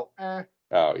 that's a little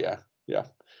Oh, yeah.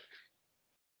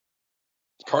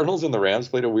 Cardinals and the Rams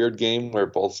played a weird game where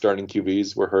both starting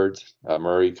QBs were hurt.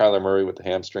 Kyler Murray with the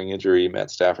hamstring injury,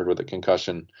 Matt Stafford with a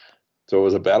concussion. So it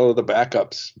was a battle of the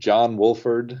backups. John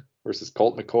Wolford versus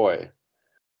Colt McCoy.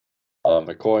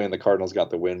 McCoy and the Cardinals got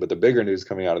the win, but the bigger news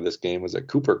coming out of this game was that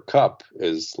Cooper Kupp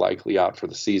is likely out for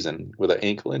the season with an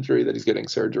ankle injury that he's getting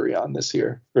surgery on this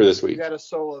week. You got to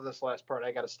solo this last part.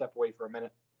 I got to step away for a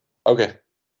minute. Okay.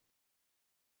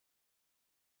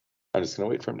 I'm just going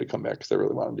to wait for him to come back because I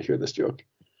really wanted to hear this joke.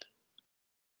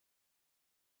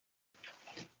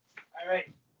 All right.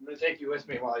 I'm going to take you with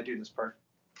me while I do this part.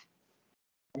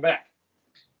 I'm back.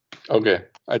 Okay.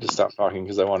 I just stopped talking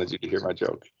because I wanted you to hear my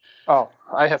joke. Oh,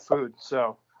 I have food,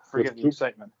 so forget the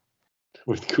excitement.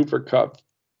 With Cooper Kupp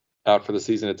out for the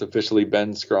season, it's officially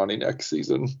Ben Scrawny next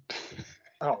season.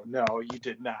 Oh, no, you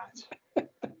did not.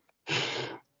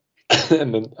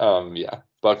 And then,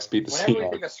 Bucks beat the Seahawks. Whenever we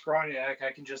think of Scrawny,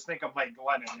 I can just think of Mike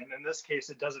Glennon, and in this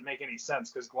case, it doesn't make any sense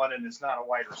because Glennon is not a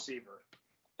wide receiver.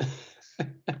 I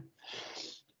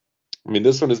mean,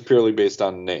 this one is purely based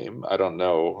on name. I don't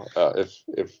know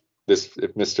if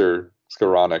Mr.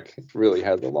 Skowronek really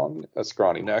has a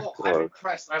scrawny neck. Oh, I'm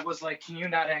impressed. I was like, can you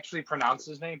not actually pronounce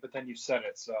his name? But then you said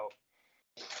it, so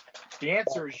the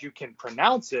answer is you can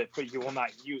pronounce it, but you will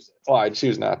not use it. Well, I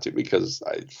choose not to because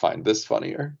I find this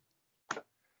funnier.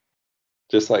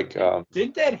 Just like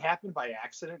didn't that happen by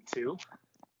accident too?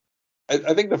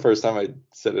 I think the first time I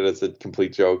said it as a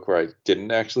complete joke where I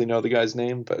didn't actually know the guy's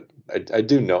name, but I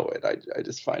do know it. I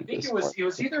just find I think this it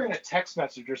was either in a text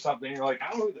message or something. You're like, I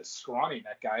don't know who this scrawny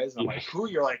neck guy is. And I'm like, who?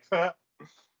 You're like, huh?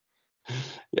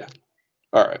 Yeah.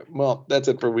 All right. Well, that's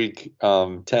it for week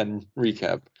 10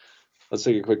 recap. Let's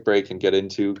take a quick break and get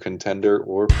into contender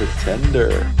or pretender.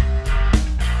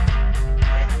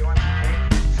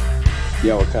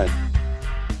 Yeah, what kind?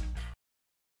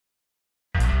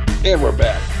 And we're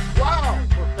back. Wow,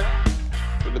 we're back.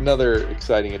 With another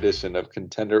exciting edition of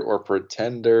Contender or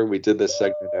Pretender. We did this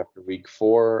segment after week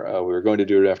 4. We were going to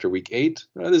do it after week 8.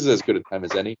 This is as good a time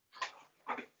as any.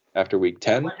 After week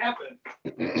 10. What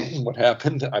happened? What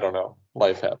happened? I don't know.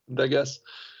 Life happened, I guess.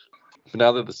 But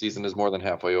now that the season is more than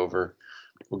halfway over,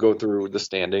 we'll go through the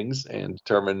standings and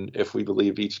determine if we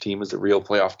believe each team is a real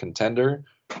playoff contender,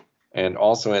 and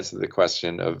also answer the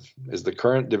question of, is the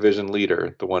current division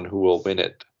leader the one who will win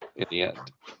it in the end?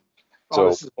 Oh,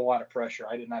 this is a lot of pressure.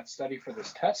 I did not study for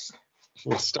this test.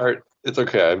 We'll start. It's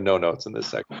okay. I have no notes in this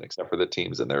segment except for the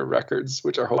teams and their records,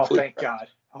 which are hopefully. Oh, thank God.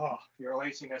 Oh, your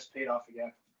laziness paid off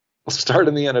again. We'll start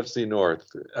in the NFC North,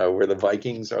 where the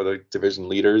Vikings are the division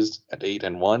leaders at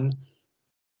 8-1.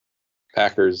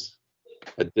 Packers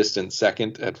a distant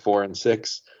second at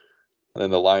 4-6. And then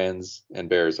the Lions and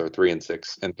Bears are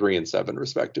 3-6 and 3-7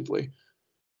 respectively.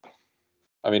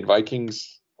 I mean,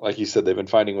 Vikings, like you said, they've been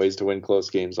finding ways to win close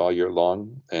games all year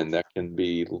long, and that can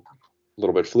be a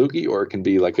little bit fluky, or it can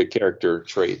be like a character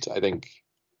trait. I think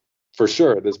for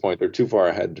sure at this point they're too far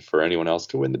ahead for anyone else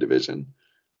to win the division,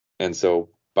 and so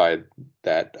by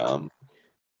that,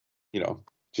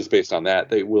 just based on that,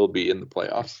 they will be in the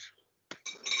playoffs.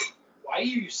 Why do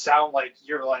you sound like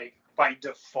you're like by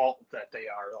default that they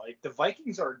are? Like, the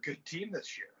Vikings are a good team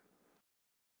this year.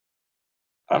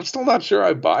 I'm still not sure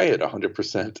I buy it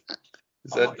 100%.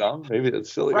 Is that dumb? Maybe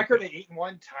that's silly. Record at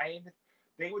 8-1 tied.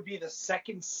 They would be the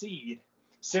second seed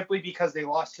simply because they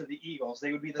lost to the Eagles.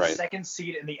 They would be the second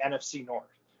seed in the NFC North,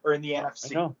 or in the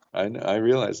NFC. I know. I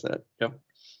realize that. Yep.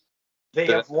 They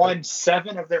have won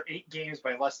 7 of their 8 games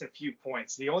by less than a few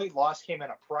points. The only loss came in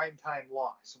a primetime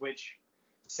loss, which,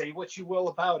 say what you will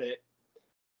about it,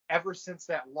 ever since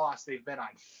that loss, they've been on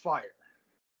fire.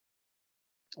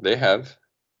 They have.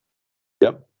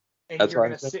 Yep. And that's you're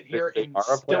going to sit here and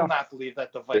still not believe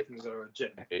that the Vikings are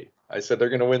legitimate. Hey, I said they're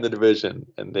going to win the division,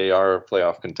 and they are a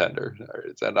playoff contender.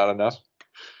 Is that not enough?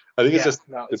 I think it's just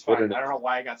it's fine. I don't know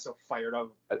why I got so fired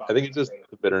up. I think it's just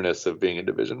the bitterness of being a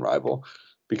division rival.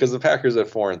 Because the Packers at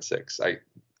 4-6, I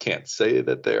can't say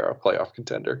that they are a playoff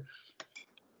contender.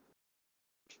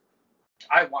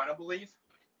 I want to believe.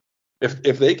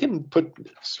 If they can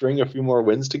string a few more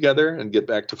wins together and get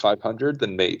back to 500,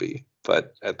 then maybe.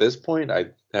 But at this point, I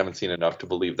haven't seen enough to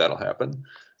believe that'll happen.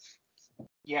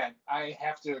 Yeah, I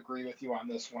have to agree with you on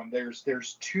this one.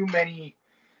 There's too many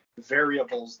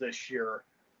variables this year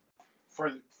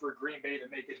for Green Bay to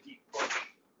make a deep push,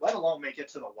 let alone make it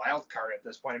to the wild card at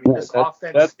this point. I mean, this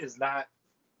offense is not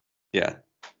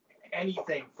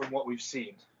anything from what we've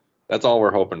seen. That's all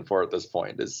we're hoping for at this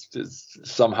point is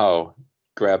somehow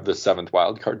grab the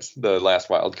the last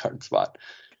wild card spot.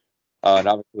 And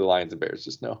obviously the Lions and Bears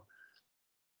just know.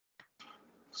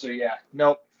 So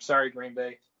nope. Sorry, Green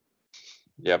Bay.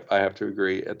 Yep, I have to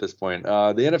agree at this point. The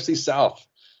NFC South,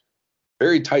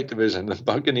 very tight division. The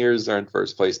Buccaneers are in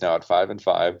first place now at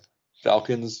 5-5.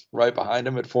 Falcons right behind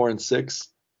them at 4-6.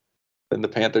 Then the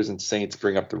Panthers and Saints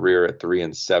bring up the rear at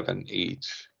 3-7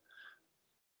 each.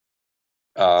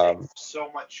 So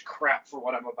much crap for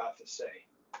what I'm about to say.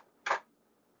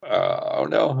 Oh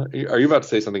no! Are you about to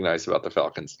say something nice about the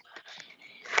Falcons?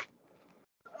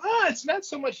 It's not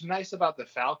so much nice about the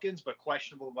Falcons, but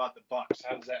questionable about the Bucs.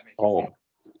 How does that make you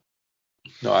feel?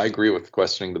 No, I agree with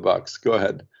questioning the Bucs. Go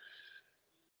ahead.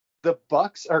 The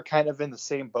Bucs are kind of in the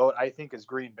same boat, I think, as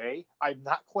Green Bay. I'm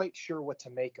not quite sure what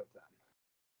to make of them.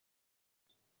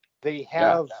 They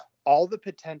have all the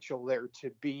potential there to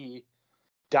be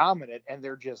dominant, and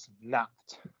they're just not.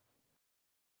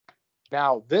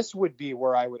 Now, this would be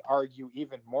where I would argue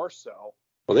even more so.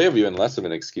 Well, they have even less of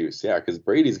an excuse, because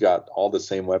Brady's got all the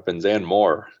same weapons and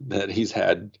more that he's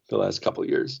had the last couple of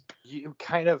years. You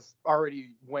kind of already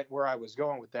went where I was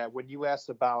going with that when you asked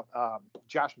about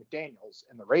Josh McDaniels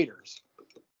and the Raiders.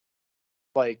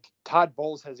 Like, Todd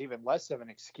Bowles has even less of an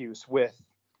excuse with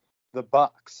the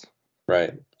Bucs.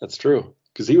 Right, that's true.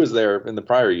 Because he was there in the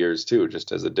prior years too,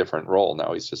 just as a different role.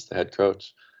 Now he's just the head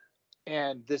coach.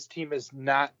 And this team is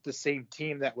not the same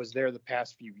team that was there the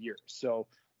past few years. So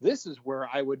this is where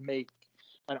I would make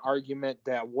an argument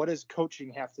that what does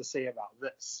coaching have to say about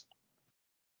this?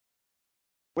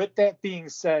 With that being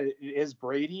said, it is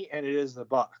Brady and it is the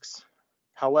Bucs.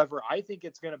 However, I think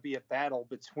it's going to be a battle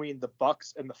between the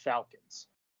Bucs and the Falcons.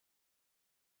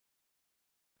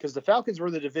 Because the Falcons were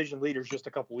the division leaders just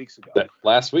a couple weeks ago.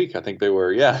 Last week, I think they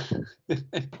were, yeah.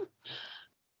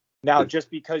 Now, just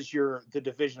because you're the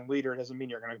division leader doesn't mean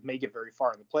you're going to make it very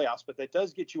far in the playoffs, but that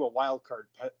does get you a wild card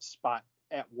spot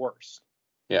at worst.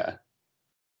 Yeah.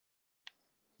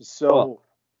 So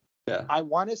yeah. I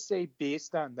want to say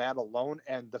based on that alone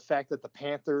and the fact that the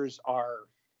Panthers are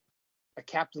a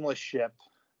captainless ship,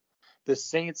 the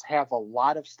Saints have a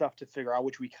lot of stuff to figure out,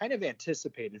 which we kind of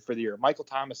anticipated for the year. Michael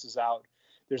Thomas is out.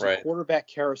 There's a quarterback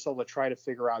carousel to try to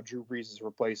figure out Drew Brees'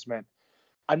 replacement.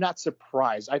 I'm not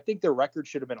surprised. I think their record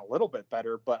should have been a little bit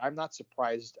better, but I'm not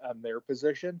surprised on their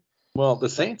position. Well, the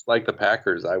Saints, like the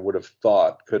Packers, I would have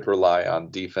thought could rely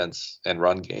on defense and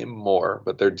run game more,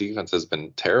 but their defense has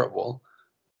been terrible.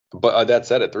 But that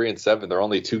said, at 3-7, they're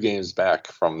only 2 games back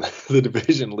from the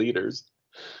division leaders.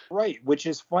 Right, which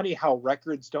is funny how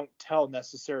records don't tell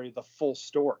necessarily the full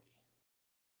story.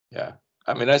 Yeah.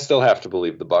 I mean, I still have to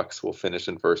believe the Bucs will finish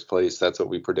in first place. That's what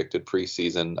we predicted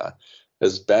preseason.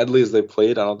 As badly as they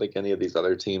played, I don't think any of these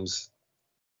other teams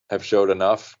have showed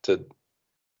enough to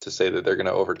say that they're going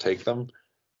to overtake them.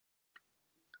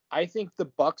 I think the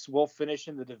Bucs will finish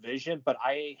in the division, but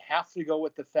I have to go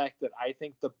with the fact that I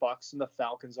think the Bucs and the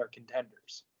Falcons are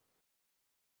contenders.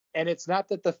 And it's not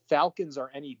that the Falcons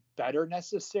are any better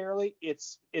necessarily.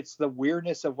 It's the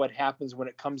weirdness of what happens when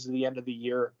it comes to the end of the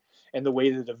year and the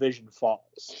way the division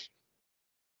falls.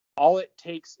 All it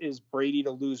takes is Brady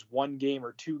to lose 1 game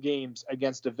or 2 games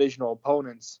against divisional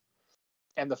opponents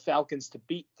and the Falcons to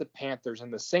beat the Panthers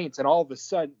and the Saints. And all of a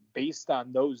sudden, based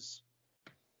on those,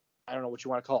 I don't know what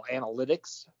you want to call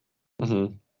analytics,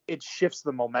 it shifts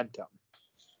the momentum.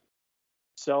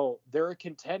 So they're a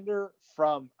contender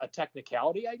from a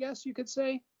technicality, I guess you could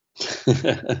say,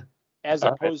 as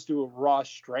opposed to a raw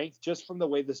strength, just from the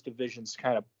way this division's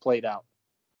kind of played out.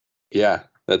 Yeah,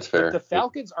 that's fair. But the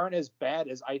Falcons aren't as bad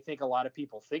as I think a lot of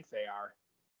people think they are.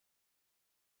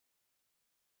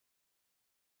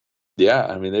 Yeah,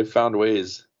 I mean, they've found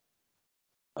ways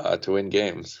to win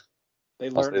games. They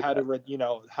learned how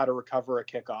to recover a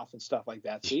kickoff and stuff like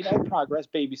that. So, progress,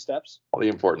 baby steps. All the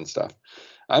important stuff.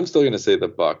 I'm still going to say the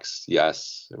Bucs,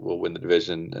 yes, will win the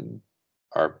division and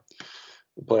are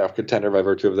a playoff contender by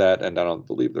virtue of that. And I don't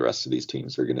believe the rest of these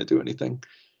teams are going to do anything.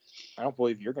 I don't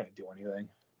believe you're going to do anything.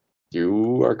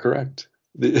 You are correct.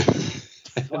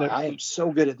 I am so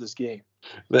good at this game.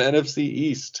 The NFC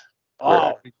East.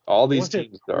 Oh, all these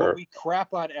teams are. What we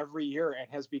crap on every year and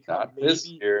has become not this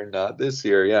year.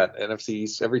 Yeah, NFC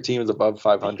East. Every team is above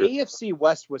 500. The AFC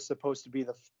West was supposed to be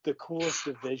the coolest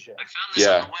division. I found this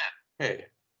on the web. Hey,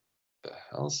 the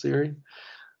hell, Siri?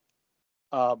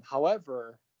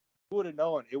 However, who would have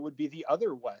known it would be the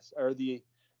other West or the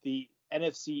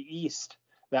NFC East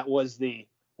that was the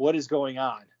what is going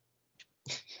on?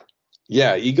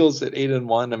 Yeah, Eagles at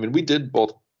 8-1. I mean, we did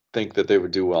both think that they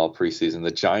would do well preseason.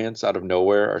 The Giants out of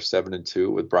nowhere are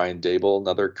 7-2 with Brian Daboll,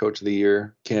 another Coach of the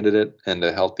Year candidate, and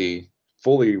a healthy,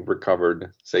 fully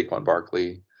recovered Saquon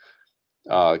Barkley.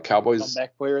 Cowboys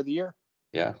comeback player of the year.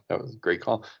 Yeah, that was a great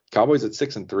call. Cowboys at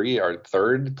 6-3 are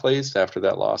 3rd place after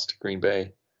that loss to Green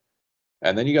Bay.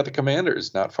 And then you got the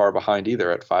Commanders not far behind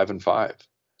either at 5-5.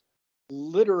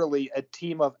 Literally a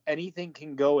team of anything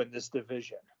can go in this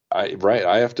division. I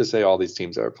have to say all these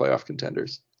teams are playoff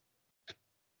contenders.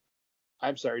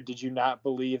 I'm sorry, did you not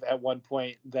believe at one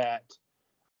point that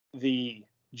the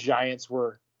Giants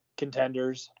were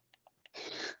contenders?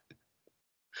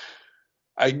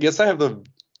 I guess I have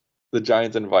the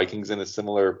Giants and Vikings in a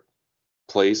similar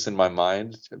place in my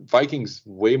mind. Vikings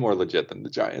way more legit than the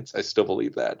Giants. I still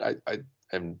believe that. I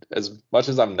am, as much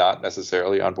as I'm not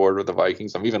necessarily on board with the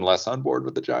Vikings, I'm even less on board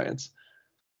with the Giants.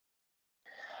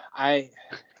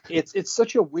 It's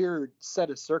such a weird set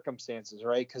of circumstances,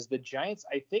 right? Because the Giants,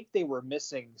 I think they were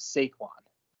missing Saquon.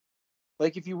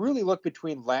 Like, if you really look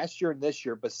between last year and this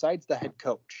year, besides the head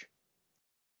coach,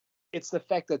 it's the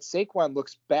fact that Saquon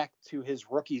looks back to his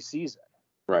rookie season.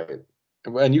 Right.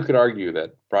 And you could argue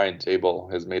that Brian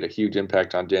Daboll has made a huge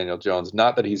impact on Daniel Jones.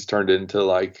 Not that he's turned into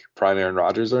like prime Aaron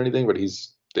Rodgers or anything, but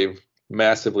they've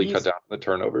massively cut down the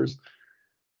turnovers.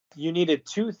 You needed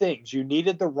 2 things. You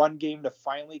needed the run game to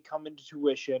finally come into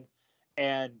tuition,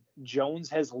 and Jones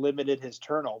has limited his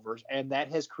turnovers, and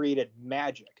that has created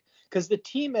magic. Because the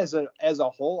team as a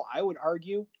whole, I would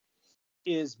argue,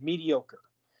 is mediocre.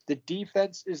 The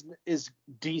defense is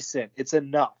decent. It's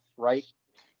enough, right?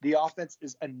 The offense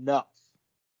is enough.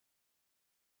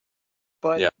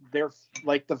 But they're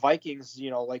like the Vikings,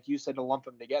 like you said, to lump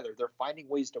them together. They're finding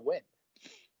ways to win.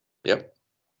 Yep.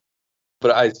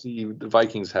 But I see the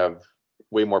Vikings have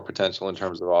way more potential in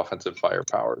terms of offensive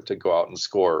firepower to go out and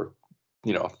score,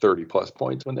 30 plus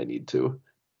points when they need to.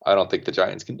 I don't think the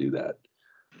Giants can do that.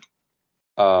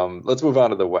 Let's move on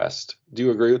to the West. Do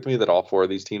you agree with me that all 4 of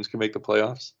these teams can make the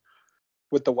playoffs?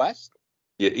 With the West?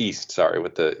 Yeah, East, sorry,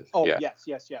 with the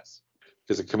Yes.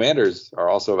 Because the Commanders are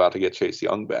also about to get Chase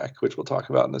Young back, which we'll talk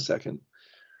about in a second.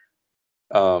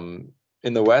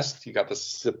 In the West, you got the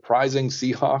surprising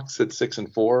Seahawks at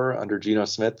 6-4 under Geno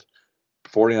Smith,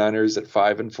 49ers at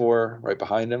 5-4 right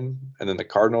behind him, and then the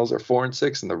Cardinals are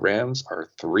 4-6, and the Rams are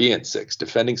 3-6.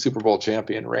 Defending Super Bowl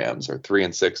champion Rams are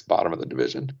 3-6, bottom of the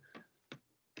division.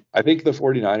 I think the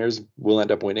 49ers will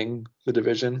end up winning the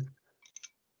division,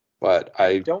 but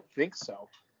I don't think so.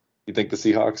 You think the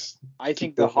Seahawks? I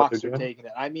think the Hawks are taking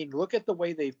it. I mean, look at the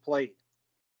way they've played.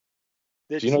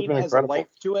 This team has a life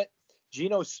to it.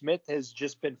 Geno Smith has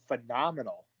just been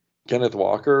phenomenal. Kenneth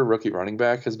Walker, rookie running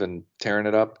back, has been tearing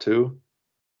it up too.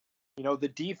 The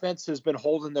defense has been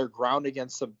holding their ground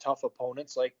against some tough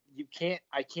opponents. Like you can't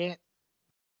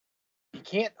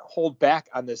hold back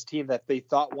on this team that they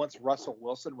thought once Russell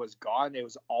Wilson was gone, it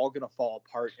was all going to fall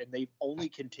apart, and they've only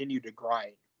continued to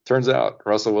grind. Turns out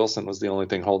Russell Wilson was the only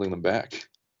thing holding them back.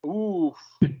 Ooh.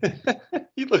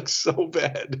 He looks so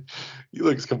bad. He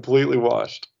looks completely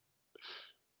washed.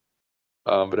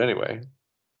 But anyway,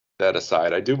 that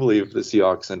aside, I do believe the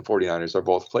Seahawks and 49ers are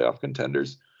both playoff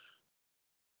contenders.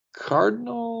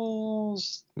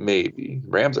 Cardinals, maybe.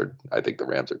 I think the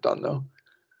Rams are done, though.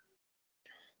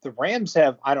 The Rams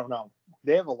I don't know.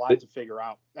 They have a lot to figure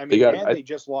out. I mean, they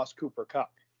just lost Cooper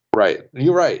Kupp. Right.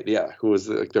 You're right. Yeah. Who was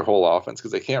their whole offense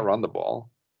because they can't run the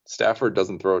ball. Stafford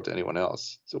doesn't throw it to anyone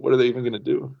else. So what are they even going to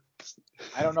do?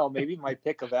 I don't know. Maybe my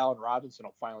pick of Allen Robinson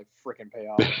will finally freaking pay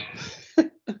off.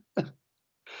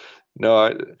 No,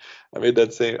 I made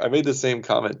the same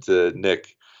comment to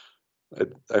Nick.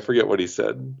 I forget what he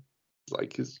said.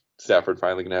 Like, is Stafford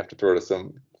finally going to have to throw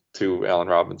to Allen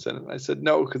Robinson? And I said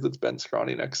no, because it's Ben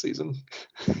Scrawny next season.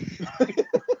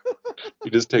 He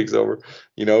just takes over.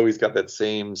 He's got that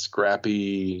same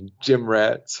scrappy gym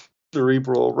rat,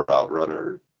 cerebral route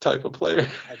runner type of player.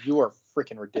 God, you are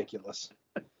freaking ridiculous.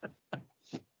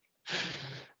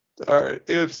 All right,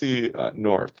 AFC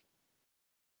North.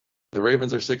 The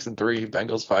Ravens are 6-3,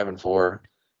 Bengals 5-4,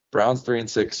 Browns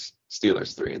 3-6,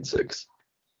 Steelers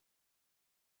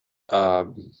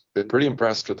 3-6. Been pretty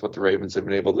impressed with what the Ravens have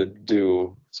been able to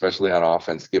do, especially on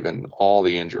offense, given all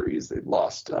the injuries. They've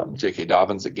lost J.K.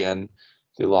 Dobbins again.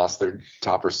 They lost their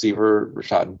top receiver,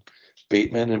 Rashad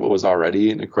Bateman, and what was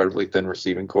already an incredibly thin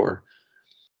receiving core.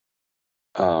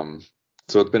 So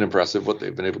it's been impressive what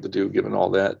they've been able to do, given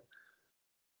all that.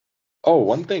 Oh,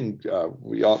 one thing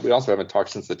we also haven't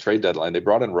talked since the trade deadline. They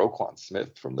brought in Roquan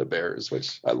Smith from the Bears,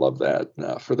 which I love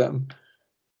that for them.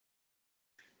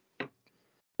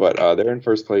 But they're in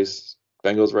first place.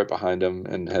 Bengals right behind them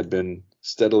and had been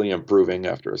steadily improving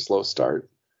after a slow start.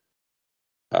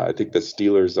 I think the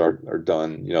Steelers are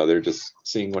done. They're just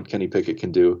seeing what Kenny Pickett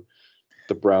can do.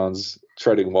 The Browns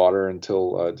treading water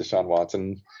until Deshaun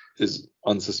Watson is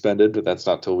unsuspended, but that's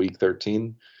not till week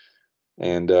 13.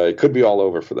 And it could be all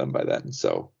over for them by then.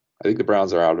 So I think the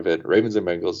Browns are out of it. Ravens and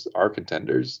Bengals are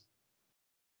contenders.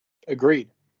 Agreed.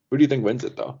 Who do you think wins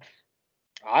it, though?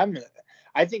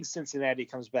 I think Cincinnati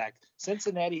comes back.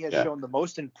 Cincinnati has shown the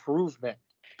most improvement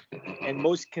and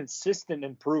most consistent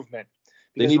improvement.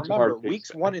 Because remember,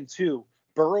 weeks 1 and 2,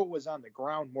 Burrow was on the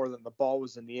ground more than the ball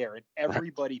was in the air, and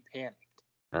everybody panicked.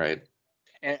 Right.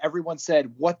 And everyone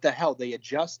said, what the hell? They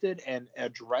adjusted and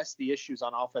addressed the issues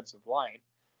on offensive line.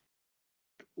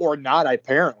 Or not,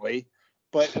 apparently.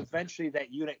 But eventually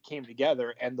that unit came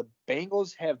together, and the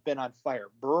Bengals have been on fire.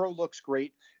 Burrow looks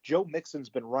great. Joe Mixon's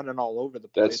been running all over the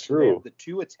place. That's true. They have the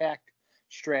 2-attack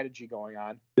strategy going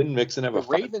on. Didn't Mixon have the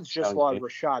Ravens just lost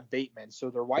Rashad Bateman, so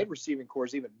their wide receiving core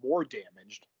is even more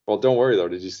damaged. Well, don't worry, though.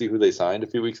 Did you see who they signed a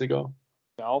few weeks ago?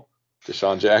 No.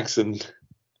 Deshaun Jackson.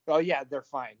 Oh, yeah, they're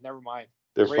fine. Never mind.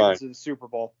 They're Ravens fine. In the Super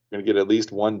Bowl. Going to get at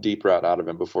least one deep route out of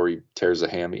him before he tears a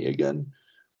hammy again.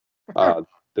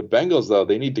 The Bengals, though,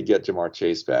 they need to get Jamar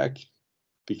Chase back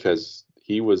because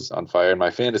he was on fire, and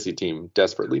my fantasy team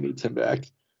desperately needs him back.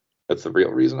 That's the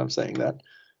real reason I'm saying that.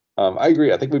 I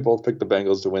agree. I think we both picked the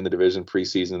Bengals to win the division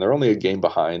preseason. They're only a game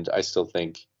behind. I still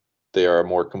think they are a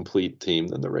more complete team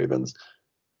than the Ravens.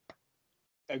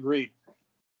 Agreed.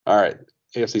 All right.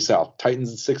 AFC South.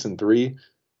 Titans 6-3.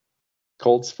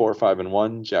 Colts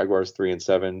 4-5-1. Jaguars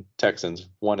 3-7. Texans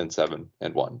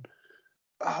 1-7-1.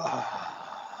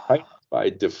 By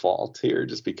default here,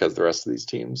 just because the rest of these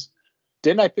teams.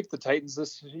 Didn't I pick the Titans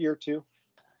this year too?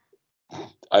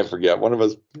 I forget. One of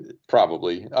us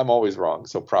probably. I'm always wrong,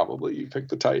 so probably you picked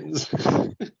the Titans.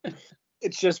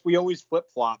 It's just we always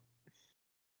flip-flop.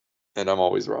 And I'm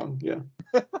always wrong. Yeah.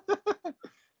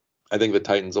 I think the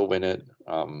Titans will win it.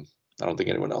 I don't think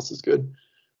anyone else is good.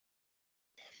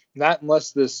 Not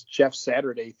unless this Jeff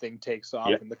Saturday thing takes off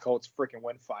and the Colts freaking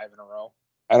win 5 in a row.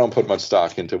 I don't put much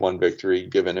stock into one victory,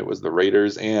 given it was the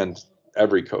Raiders, and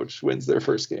every coach wins their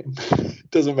first game.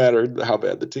 Doesn't matter how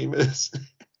bad the team is.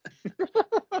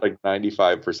 Like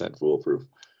 95% foolproof.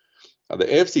 The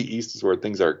AFC East is where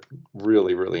things are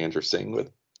really, really interesting,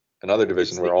 with another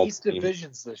division it's where the all East teams,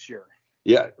 divisions this year.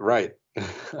 Yeah, right.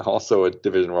 Also a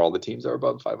division where all the teams are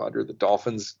above 500. The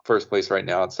Dolphins first place right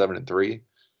now at 7-3,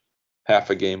 half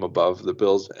a game above the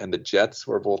Bills and the Jets,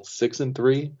 who are both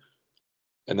 6-3.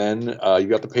 And then you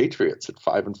got the Patriots at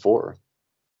 5-4.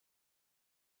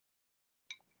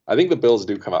 I think the Bills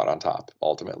do come out on top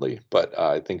ultimately, but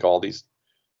I think all these.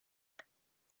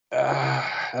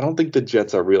 I don't think the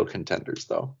Jets are real contenders,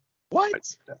 though. What?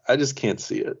 I just can't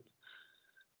see it.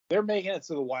 They're making it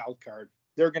to the wild card.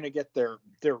 They're going to get their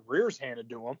rears handed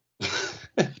to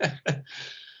them.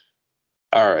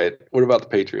 All right. What about the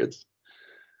Patriots?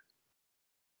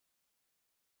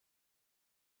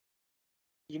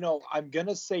 You know, I'm going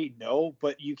to say no,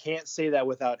 but you can't say that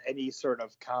without any sort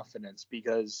of confidence,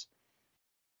 because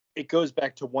it goes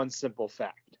back to one simple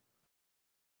fact.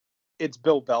 It's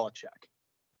Bill Belichick.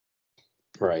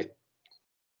 Right.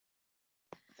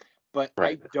 But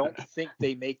right. I don't think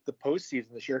they make the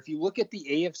postseason this year. If you look at the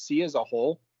AFC as a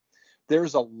whole,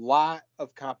 there's a lot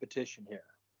of competition here.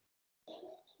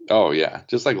 Oh, yeah.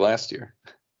 Just like last year.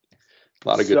 A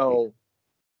lot of good. So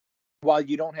while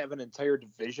you don't have an entire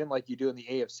division like you do in the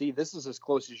AFC, this is as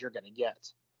close as you're going to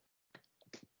get.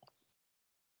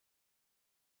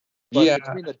 But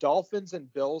between the Dolphins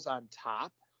and Bills on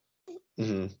top,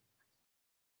 mm-hmm.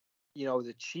 You know,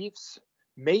 the Chiefs,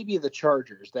 maybe the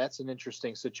Chargers, that's an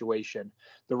interesting situation.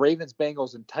 The Ravens,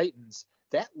 Bengals, and Titans,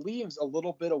 that leaves a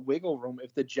little bit of wiggle room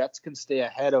if the Jets can stay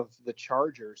ahead of the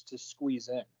Chargers to squeeze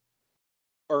in.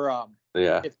 Or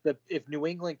if New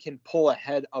England can pull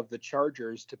ahead of the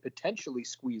Chargers to potentially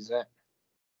squeeze in.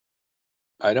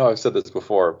 I know I've said this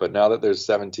before, but now that there's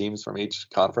 7 teams from each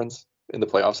conference in the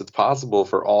playoffs, it's possible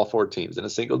for all 4 teams in a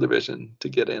single division to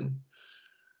get in.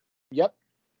 Yep.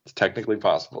 It's technically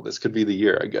possible. This could be the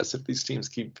year, I guess, if these teams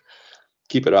keep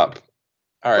it up.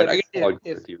 All right, I guess I'll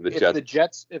agree with you.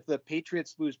 If the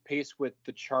Patriots lose pace with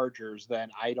the Chargers, then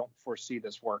I don't foresee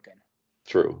this working.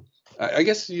 True. I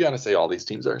guess you gotta say all these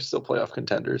teams are still playoff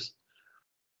contenders.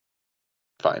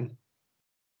 Fine.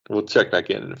 We'll check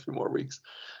back in a few more weeks.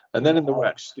 And then in the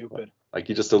West, stupid. Like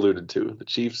you just alluded to, the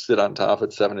Chiefs sit on top at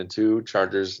 7-2,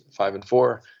 Chargers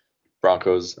 5-4,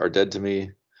 Broncos are dead to me,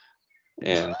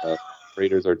 and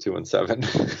Raiders are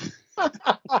 2-7.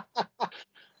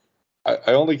 I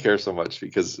only care so much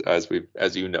because, as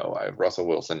you know, I have Russell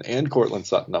Wilson and Cortland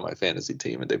Sutton on my fantasy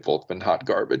team, and they've both been hot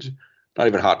garbage. Not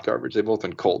even hot garbage; they've both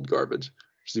been cold garbage,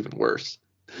 which is even worse.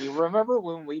 You remember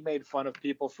when we made fun of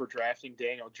people for drafting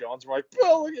Daniel Jones? We're like,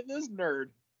 "Oh, look at this nerd."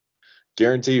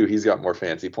 Guarantee you, he's got more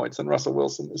fantasy points than Russell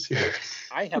Wilson this year.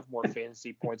 I have more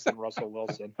fantasy points than Russell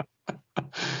Wilson.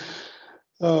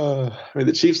 I mean,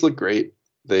 the Chiefs look great.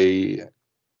 They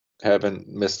haven't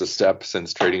missed a step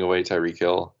since trading away Tyreek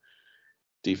Hill.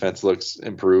 Defense looks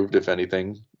improved, if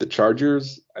anything. The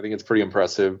Chargers, I think it's pretty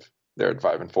impressive. They're at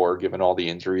 5-4, given all the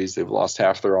injuries. They've lost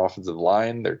half their offensive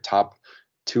line. Their top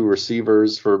 2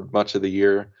 receivers for much of the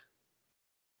year.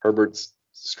 Herbert's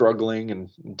struggling and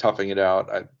toughing it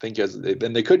out. I think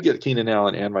then they could get Keenan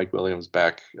Allen and Mike Williams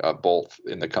back both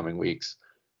in the coming weeks.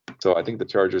 So I think the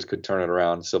Chargers could turn it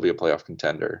around, still be a playoff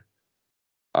contender.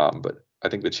 But I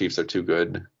think the Chiefs are too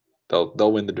good.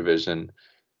 They'll win the division.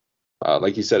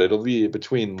 Like you said, it'll be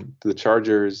between the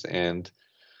Chargers and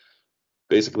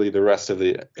basically the rest of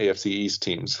the AFC East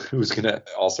teams who's going to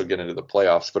also get into the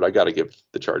playoffs. But I got to give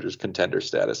the Chargers contender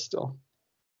status still.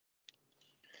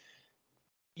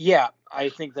 Yeah, I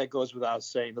think that goes without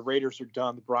saying. The Raiders are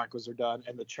done, the Broncos are done,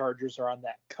 and the Chargers are on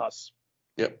that cusp.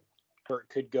 Yep. Where it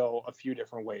could go a few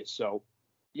different ways. So,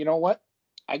 you know what?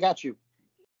 I got you.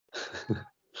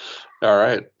 All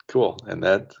right, cool. And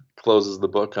that closes the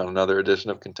book on another edition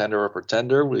of Contender or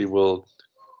Pretender. We will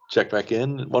check back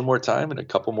in one more time in a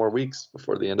couple more weeks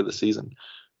before the end of the season,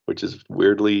 which is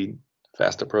weirdly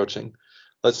fast approaching.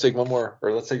 Let's take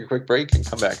a quick break and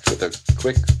come back with a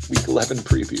quick Week 11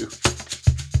 preview.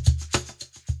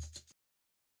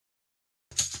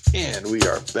 And we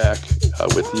are back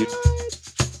with you,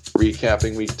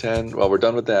 recapping Week 10. Well, we're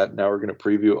done with that. Now we're going to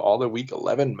preview all the Week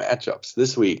 11 matchups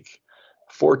this week.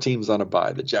 4 teams on a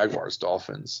bye: the Jaguars,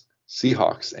 Dolphins,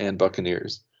 Seahawks, and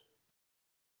Buccaneers.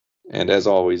 And as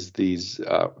always, these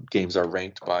games are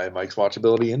ranked by Mike's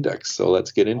Watchability Index. So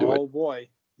let's get into it. Oh boy,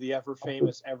 the ever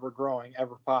famous, ever growing,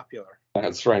 ever popular.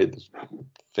 That's right.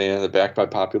 Backed by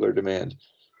popular demand.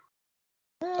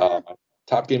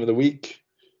 Top game of the week: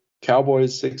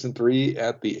 Cowboys 6-3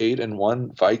 at the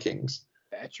 8-1 Vikings.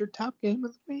 That's your top game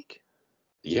of the week?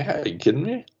 Yeah, are you kidding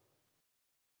me?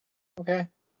 Okay.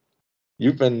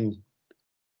 You've been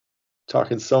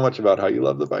talking so much about how you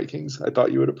love the Vikings. I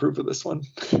thought you would approve of this one.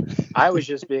 I was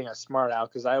just being a smart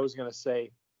aleck because I was going to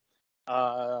say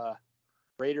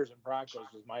Raiders and Broncos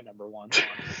was my number one.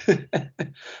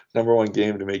 Number one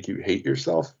game to make you hate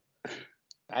yourself.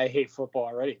 I hate football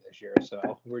already this year,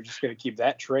 so we're just going to keep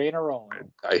that train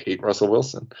rolling. I hate Russell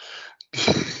Wilson.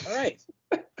 All right.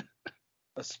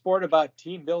 A sport about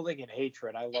team building and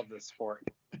hatred. I love this sport.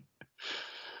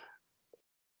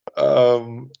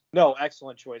 No,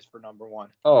 excellent choice for number one.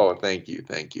 Oh, thank you.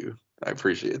 I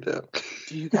appreciate that.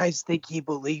 Do you guys think he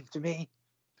believed me?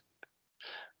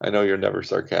 I know you're never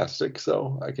sarcastic,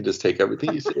 so I can just take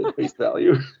everything you say at face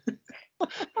value.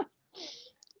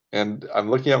 And I'm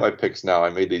looking at my picks now. I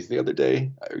made these the other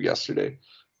day, or yesterday.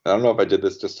 I don't know if I did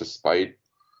this just to spite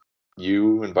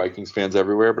you and Vikings fans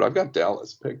everywhere, but I've got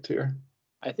Dallas picked here.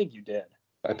 I think you did.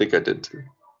 I think I did too.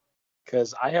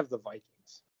 Because I have the Vikings.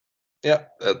 Yeah,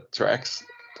 that tracks.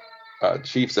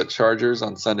 Chiefs at Chargers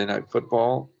on Sunday Night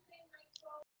Football.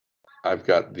 I've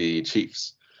got the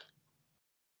Chiefs.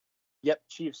 Yep,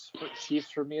 Chiefs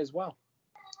for me as well.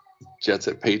 Jets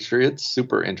at Patriots.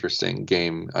 Super interesting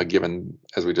game, given,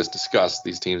 as we just discussed,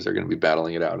 these teams are going to be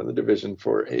battling it out in the division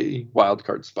for a wild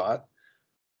card spot.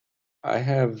 I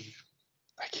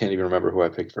can't even remember who I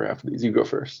picked for half of these. You go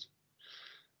first.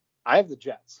 I have the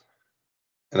Jets.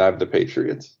 And I have the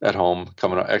Patriots at home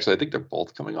coming up. Actually, I think they're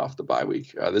both coming off the bye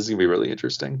week. This is going to be really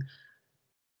interesting.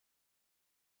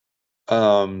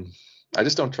 I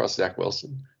just don't trust Zach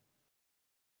Wilson.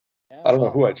 Yeah, I don't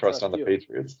know who I trust on the you.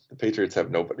 Patriots. The Patriots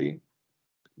have nobody.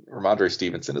 Ramondre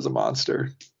Stevenson is a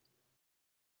monster.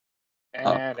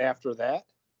 And after that?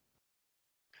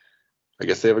 I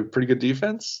guess they have a pretty good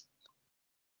defense.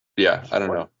 Yeah, I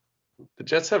don't know. The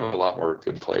Jets have a lot more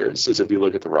good players. As if you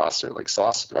look at the roster, like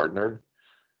Sauce Gardner.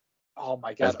 Oh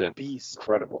my God, a beast.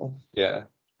 Incredible. Yeah,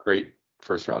 great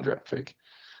first round draft pick.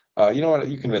 You know what?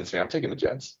 You convinced me. I'm taking the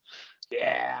Jets.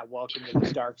 Yeah, welcome to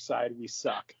the dark side. We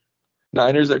suck.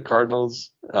 Niners at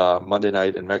Cardinals, Monday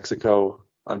night in Mexico.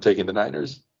 I'm taking the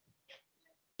Niners.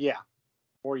 Yeah,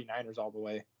 49ers all the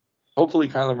way. Hopefully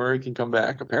Kyler Murray can come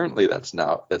back. Apparently that's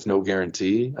no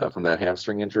guarantee from that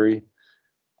hamstring injury.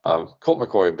 Colt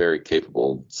McCoy, very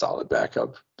capable, solid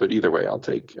backup. But either way, I'll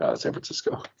take San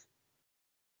Francisco.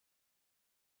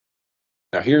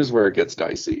 Now here's where it gets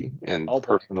dicey and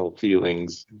personal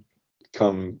feelings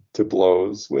come to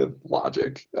blows with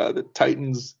logic. The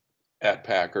Titans at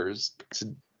Packers.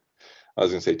 I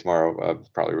was going to say tomorrow. I'll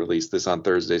probably release this on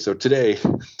Thursday. So today,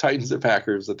 Titans at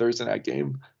Packers, the Thursday night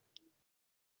game.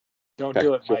 Don't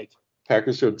do it, Mike.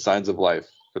 Packers showed signs of life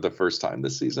for the first time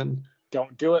this season.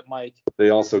 Don't do it, Mike. They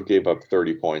also gave up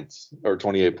 30 points or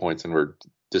 28 points and were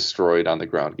destroyed on the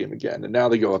ground game again. And now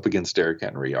they go up against Derrick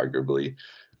Henry, arguably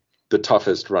the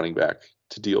toughest running back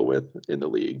to deal with in the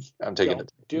league. I'm taking the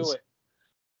Titans. Do it.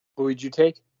 Who would you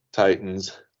take?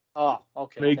 Titans. Oh,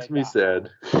 okay. Makes me sad.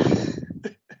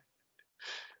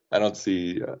 I don't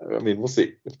see. We'll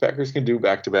see if Packers can do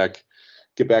get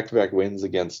back-to-back wins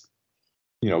against,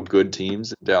 good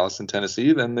teams in Dallas and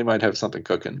Tennessee. Then they might have something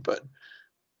cooking. But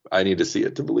I need to see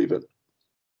it to believe it.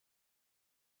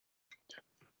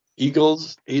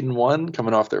 Eagles 8-1,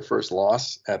 coming off their first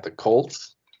loss at the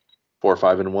Colts.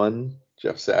 4-5-1.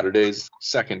 Jeff Saturday's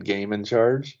second game in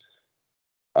charge.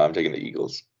 I'm taking the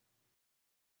Eagles.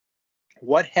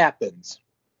 What happens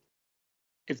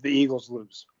if the Eagles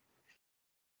lose?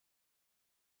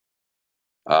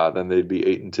 Then they'd be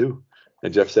 8-2,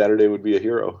 and Jeff Saturday would be a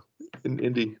hero in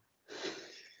Indy.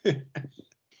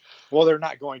 Well, they're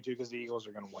not going to because the Eagles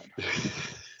are going to win.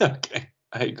 Okay,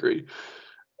 I agree.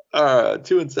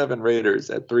 2-7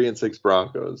 Raiders at 3-6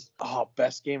 Broncos. Oh,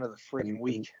 best game of the freaking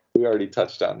week. We already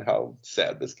touched on how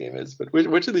sad this game is, but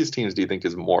which of these teams do you think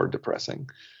is more depressing?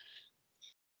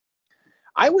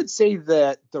 I would say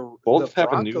that the Both have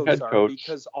Broncos a new head coach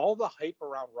because all the hype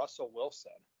around Russell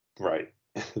Wilson. Right.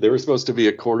 They were supposed to be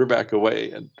a quarterback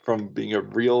away and from being a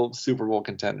real Super Bowl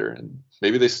contender, and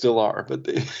maybe they still are, but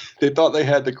they thought they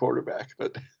had the quarterback,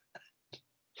 but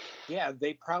yeah,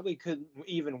 they probably couldn't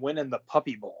even win in the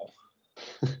Puppy Bowl.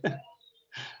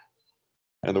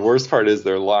 And the worst part is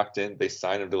they're locked in. They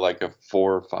signed him to like a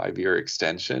 4 or 5 year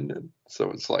extension, and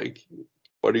so it's like,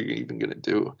 what are you even going to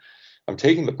do? I'm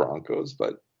taking the Broncos,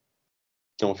 but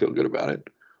don't feel good about it.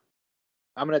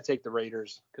 I'm going to take the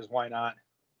Raiders because why not?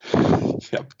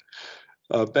 Yep.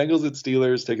 Bengals at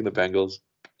Steelers, taking the Bengals.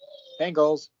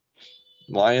 Bengals.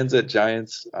 Lions at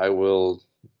Giants, I will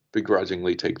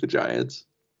begrudgingly take the Giants.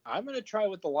 I'm going to try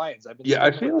with the Lions. I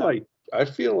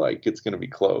feel like it's going to be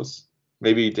close.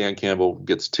 Maybe Dan Campbell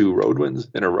gets 2 road wins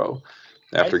in a row.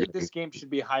 I think this game should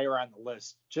be higher on the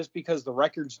list just because the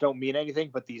records don't mean anything,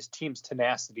 but these teams'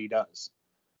 tenacity does.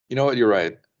 You know what? You're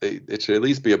right. It should at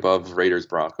least be above Raiders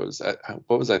Broncos.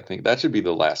 What was I thinking? That should be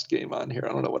the last game on here.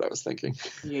 I don't know what I was thinking.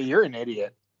 Yeah, you're an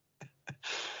idiot.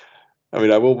 I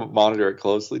mean, I will monitor it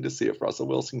closely to see if Russell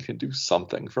Wilson can do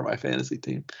something for my fantasy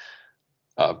team.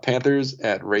 Panthers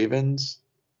at Ravens.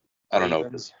 I don't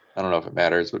know if it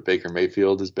matters, but Baker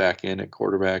Mayfield is back in at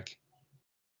quarterback.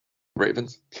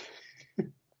 Ravens.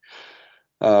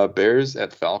 Bears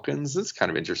at Falcons. This is kind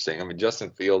of interesting. I mean, Justin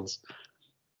Fields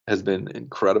has been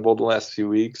incredible the last few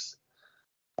weeks.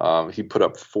 He put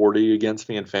up 40 against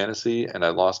me in fantasy, and I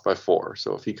lost by 4.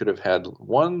 So if he could have had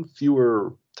 1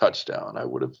 fewer touchdown, I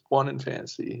would have won in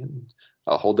fantasy. And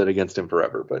I'll hold that against him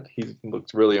forever. But he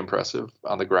looked really impressive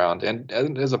on the ground and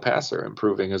as a passer,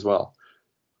 improving as well.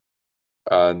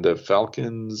 The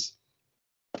Falcons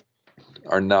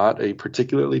are not a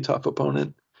particularly tough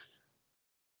opponent,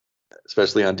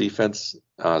 especially on defense.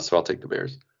 So I'll take the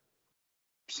Bears.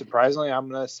 Surprisingly, I'm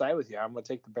going to side with you. I'm going to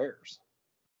take the Bears.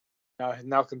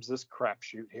 Now comes this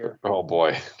crapshoot here. Oh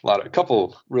boy, a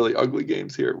couple really ugly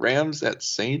games here. Rams at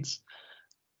Saints.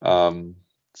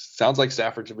 Sounds like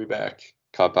Stafford should be back.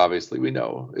 Kupp, obviously, we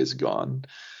know is gone.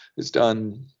 It's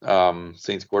done.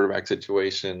 Saints quarterback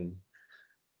situation.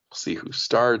 We'll see who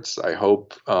starts. I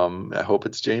hope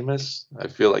it's Jameis. I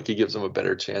feel like he gives them a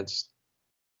better chance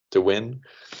to win.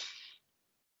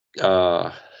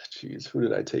 Who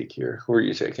did I take here? Who are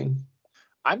you taking?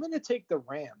 I'm going to take the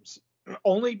Rams.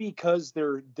 Only because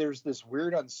there's this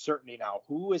weird uncertainty now.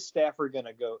 Who is Stafford going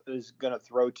to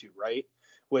throw to, right?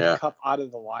 With Kupp out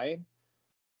of the line.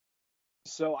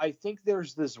 So I think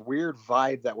there's this weird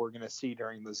vibe that we're going to see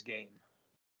during this game.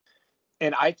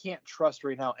 And I can't trust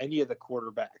right now any of the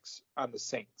quarterbacks on the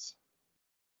Saints.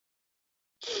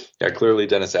 Yeah, clearly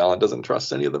Dennis Allen doesn't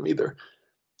trust any of them either.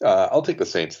 I'll take the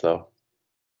Saints, though.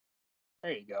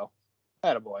 There you go.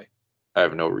 Attaboy. I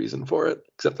have no reason for it,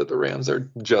 except that the Rams are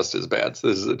just as bad. So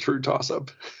this is a true toss-up.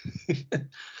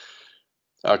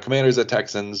 Commanders at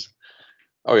Texans.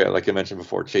 Oh, yeah, like I mentioned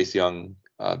before, Chase Young,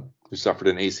 who suffered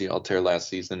an ACL tear last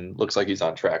season, looks like he's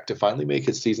on track to finally make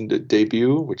his season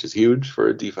debut, which is huge for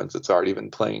a defense that's already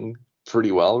been playing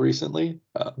pretty well recently.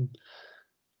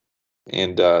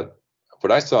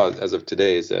 What I saw as of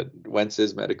today is that Wentz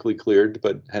is medically cleared,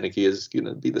 but Heineke is going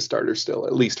to be the starter still,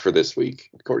 at least for this week,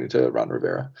 according to Ron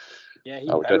Rivera. Yeah, he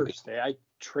better stay. I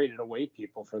traded away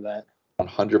people for that.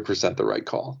 100% the right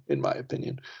call, in my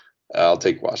opinion. I'll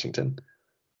take Washington.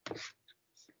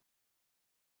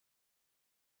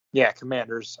 Yeah,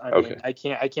 Commanders. I mean, I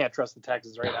can't trust the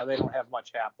Texans right now. They don't have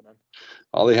much happening.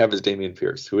 All they have is Dameon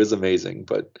Pierce, who is amazing,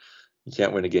 but you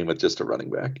can't win a game with just a running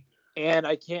back. And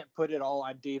I can't put it all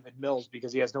on David Mills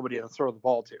because he has nobody to throw the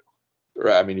ball to.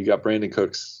 Right. I mean, you got Brandon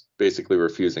Cooks basically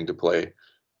refusing to play.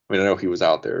 I mean, I know he was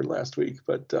out there last week,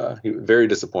 but he was very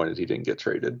disappointed he didn't get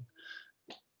traded.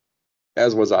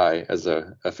 As was I as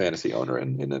a fantasy owner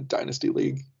in a dynasty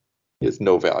league. He has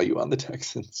no value on the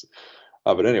Texans.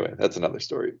 But anyway, that's another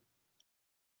story.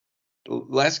 The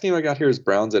last game I got here is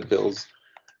Browns at Bills.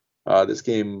 This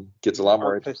game gets a lot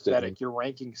more interesting. Pathetic. Your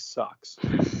ranking sucks.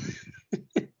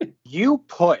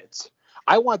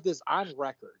 I want this on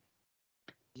record.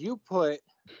 You put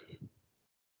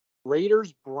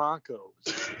Raiders, Broncos,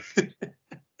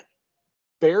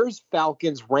 Bears,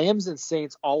 Falcons, Rams, and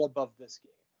Saints all above this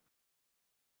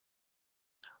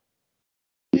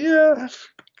game. Yeah,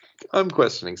 I'm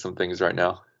questioning some things right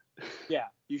now. Yeah,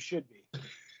 you should be.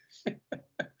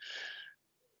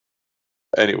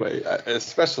 Anyway,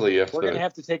 especially if we're going to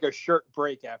have to take a shirt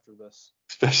break after this.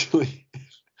 Especially.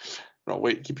 No,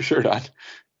 wait, keep your shirt on.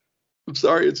 I'm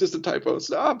sorry, it's just a typo.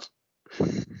 Stop.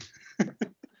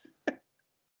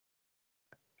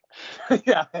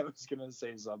 Yeah, I was going to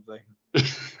say something.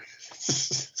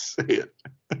 Say it.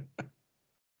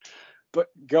 But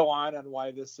go on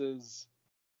why this is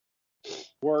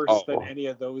worse than any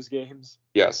of those games.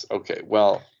 Yes, okay.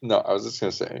 Well, no, I was just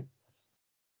going to say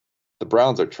the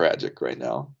Browns are tragic right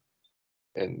now.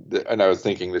 And I was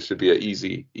thinking this should be an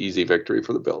easy victory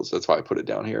for the Bills. That's why I put it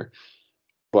down here.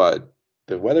 But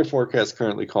the weather forecast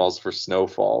currently calls for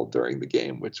snowfall during the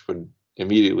game, which would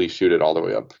immediately shoot it all the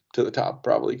way up to the top,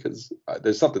 probably, because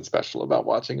there's something special about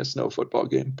watching a snow football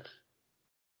game.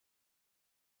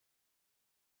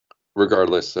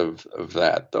 Regardless of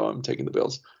that, though, I'm taking the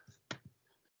Bills.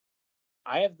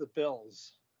 I have the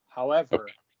Bills. However,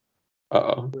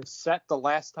 Uh-oh. Brissett, the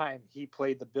last time he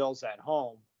played the Bills at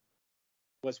home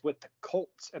was with the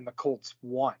Colts, and the Colts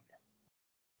won.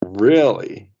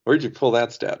 Really? Where'd you pull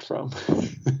that stat from?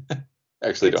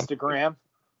 Actually, don't. Instagram.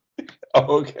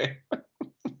 Oh, okay.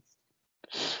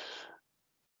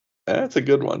 That's a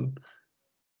good one.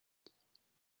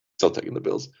 Still taking the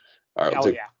Bills. All right, we'll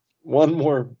take one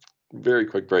more very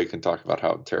quick break and talk about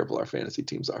how terrible our fantasy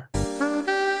teams are.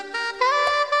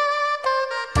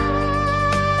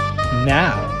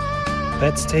 Now,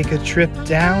 let's take a trip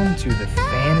down to the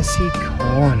Fantasy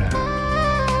Corner.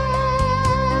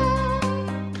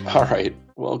 All right,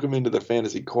 welcome into the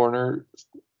Fantasy Corner.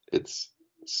 It's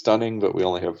stunning, but we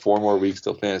only have 4 more weeks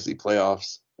till fantasy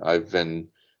playoffs. I've been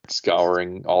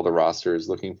scouring all the rosters,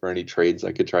 looking for any trades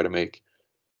I could try to make.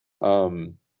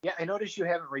 Yeah, I noticed you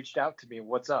haven't reached out to me.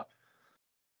 What's up?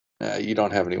 You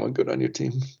don't have anyone good on your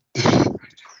team.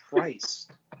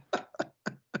 Christ.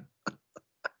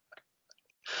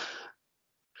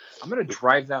 I'm going to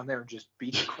drive down there and just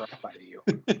beat the crap out of you.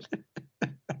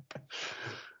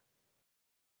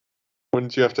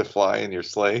 Wouldn't you have to fly in your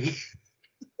sleigh?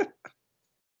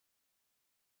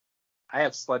 I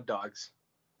have sled dogs.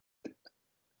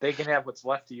 They can have what's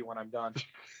left of you when I'm done.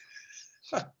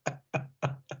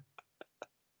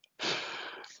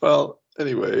 Well,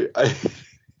 anyway,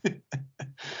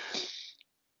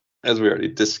 as we already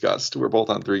discussed, we're both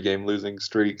on 3-game losing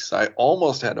streaks. I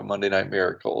almost had a Monday Night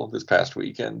Miracle this past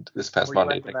weekend, Were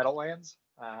Monday. You at the Meadowlands?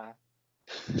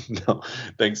 No,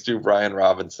 thanks to Brian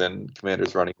Robinson,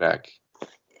 Commanders running back.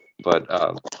 But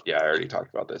yeah, I already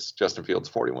talked about this. Justin Fields,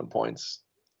 41 points,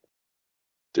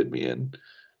 did me in.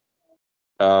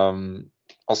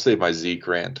 I'll save my Zeke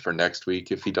rant for next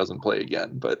week if he doesn't play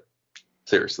again. But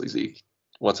seriously, Zeke,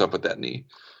 what's up with that knee?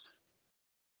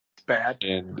 Bad.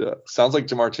 And sounds like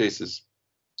Jamar Chase is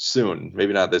soon,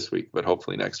 maybe not this week, but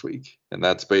hopefully next week. And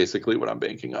that's basically what I'm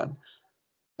banking on.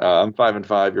 I'm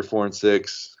 5-5. You're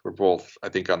 4-6. We're both, I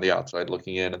think, on the outside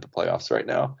looking in at the playoffs right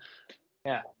now.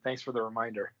 Yeah, thanks for the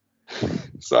reminder.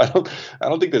 So I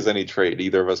don't think there's any trade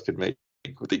either of us could make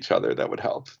with each other that would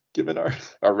help, given our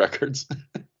records.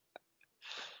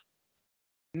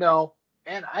 No,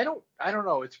 and I don't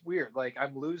know. It's weird. Like,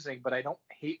 I'm losing, but I don't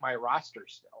hate my roster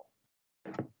still.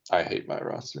 I hate my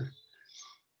roster.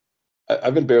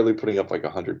 I've been barely putting up like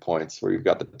 100 points, where you've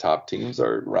got the top teams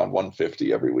are around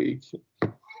 150 every week.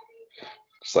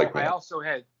 Just like I also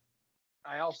had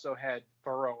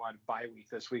Burrow on bye week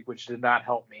this week, which did not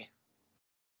help me.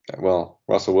 Well,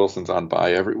 Russell Wilson's on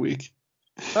bye every week.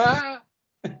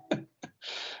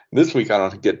 This week I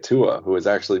don't get Tua, who has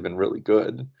actually been really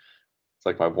good. It's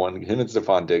like him and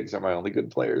Stephon Diggs are my only good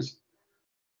players.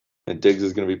 And Diggs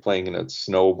is going to be playing in a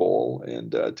Snow Bowl,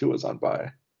 and Tua's on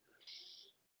bye.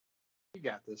 You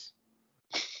got this.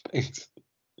 Thanks.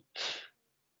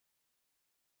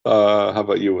 How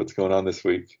about you? What's going on this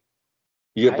week?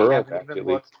 You get Burrow back at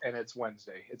least. And it's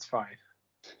Wednesday. It's fine.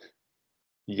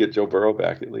 You get Joe Burrow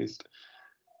back at least.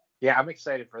 Yeah, I'm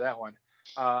excited for that one.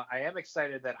 I am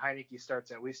excited that Heineke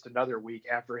starts at least another week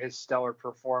after his stellar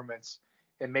performance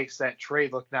and makes that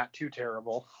trade look not too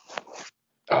terrible.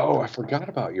 Oh, I forgot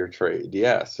about your trade.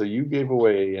 Yeah, so you gave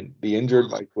away the injured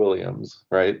Mike Williams,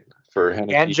 right? For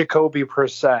Heineke. And Jacoby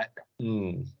Brissett.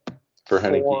 For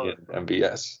Heineke and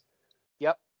MVS.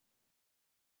 Yep.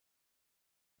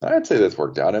 I'd say that's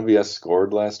worked out. MVS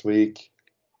scored last week.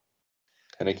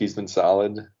 Heineke's been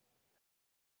solid.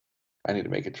 I need to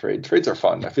make a trade. Trades are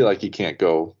fun. I feel like you can't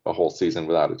go a whole season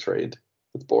without a trade.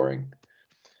 It's boring.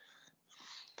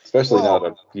 Especially now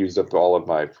that I've used up all of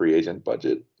my free agent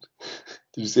budget.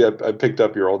 Did you see I picked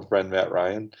up your old friend Matt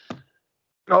Ryan?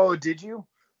 Oh, did you?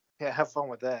 Yeah, have fun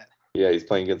with that. Yeah, he's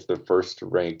playing against the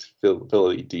first-ranked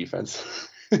Philly defense.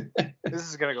 This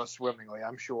is going to go swimmingly,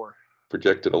 I'm sure.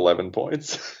 Projected 11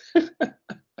 points.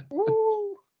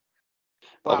 Woo!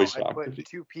 I'll be I shocked. put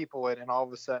 2 people in, and all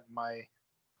of a sudden my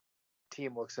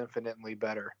team looks infinitely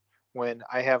better when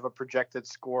I have a projected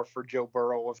score for Joe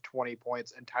Burrow of 20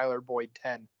 points and Tyler Boyd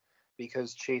 10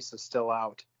 because Chase is still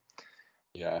out.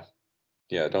 Yeah.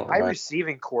 Yeah, don't My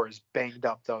receiving core is banged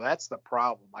up, though. That's the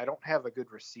problem. I don't have a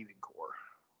good receiving core.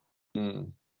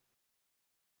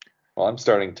 Well, I'm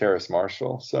starting Terrace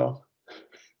Marshall, so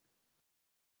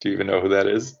do you even know who that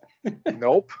is?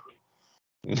 Nope.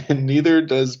 Neither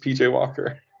does PJ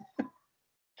Walker.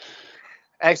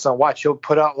 Excellent. Watch. He'll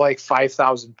put out like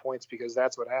 5,000 points because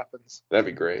that's what happens. That'd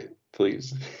be great.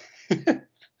 Please.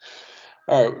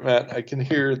 All right, Matt, I can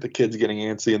hear the kids getting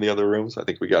antsy in the other room, so I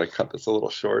think we got to cut this a little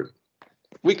short.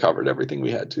 We covered everything we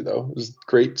had to, though. It was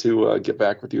great to get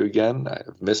back with you again.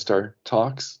 I've missed our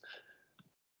talks.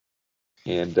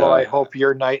 And well, I hope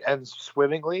your night ends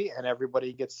swimmingly and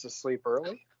everybody gets to sleep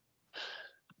early.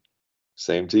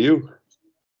 Same to you.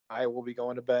 I will be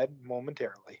going to bed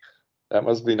momentarily. That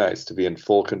must be nice to be in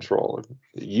full control.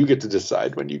 You get to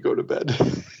decide when you go to bed.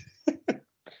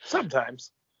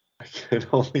 Sometimes. I can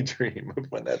only dream of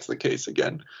when that's the case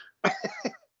again.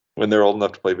 When they're old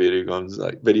enough to play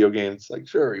video games, like,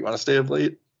 sure, you want to stay up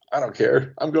late? I don't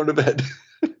care. I'm going to bed.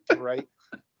 Right.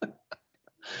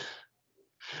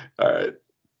 All right.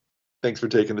 Thanks for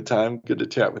taking the time. Good to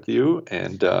chat with you,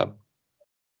 and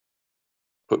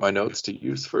put my notes to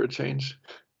use for a change.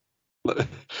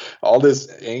 All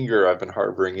this anger I've been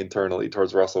harboring internally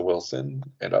towards Russell Wilson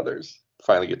and others,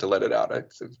 finally get to let it out.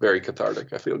 It's very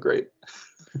cathartic. I feel great.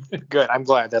 Good. I'm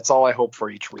glad. That's all I hope for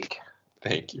each week.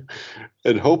 Thank you.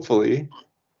 And hopefully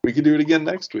we can do it again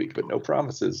next week, but no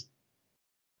promises.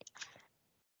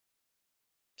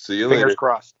 See you later. Fingers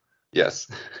crossed. Yes.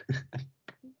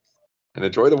 And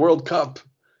enjoy the World Cup.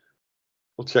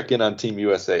 We'll check in on Team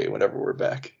USA whenever we're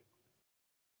back.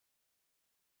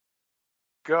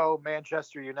 Go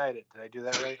Manchester United. Did I do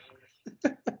that right?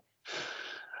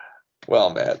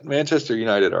 Well, Matt, Manchester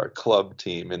United are a club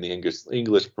team in the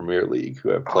English Premier League who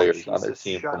have players on their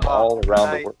team from all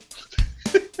around the world.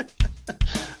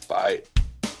 Bye.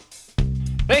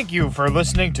 Thank you for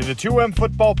listening to the 2M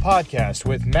Football Podcast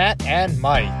with Matt and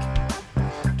Mike.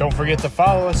 Don't forget to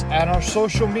follow us at our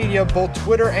social media, both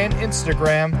Twitter and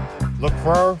Instagram. Look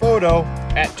for our photo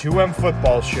at 2M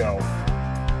Football Show.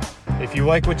 If you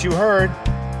like what you heard,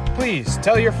 please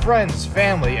tell your friends,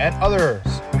 family, and others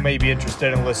who may be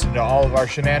interested in listening to all of our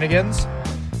shenanigans.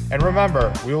 And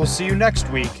remember, we will see you next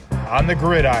week on the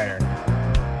Gridiron.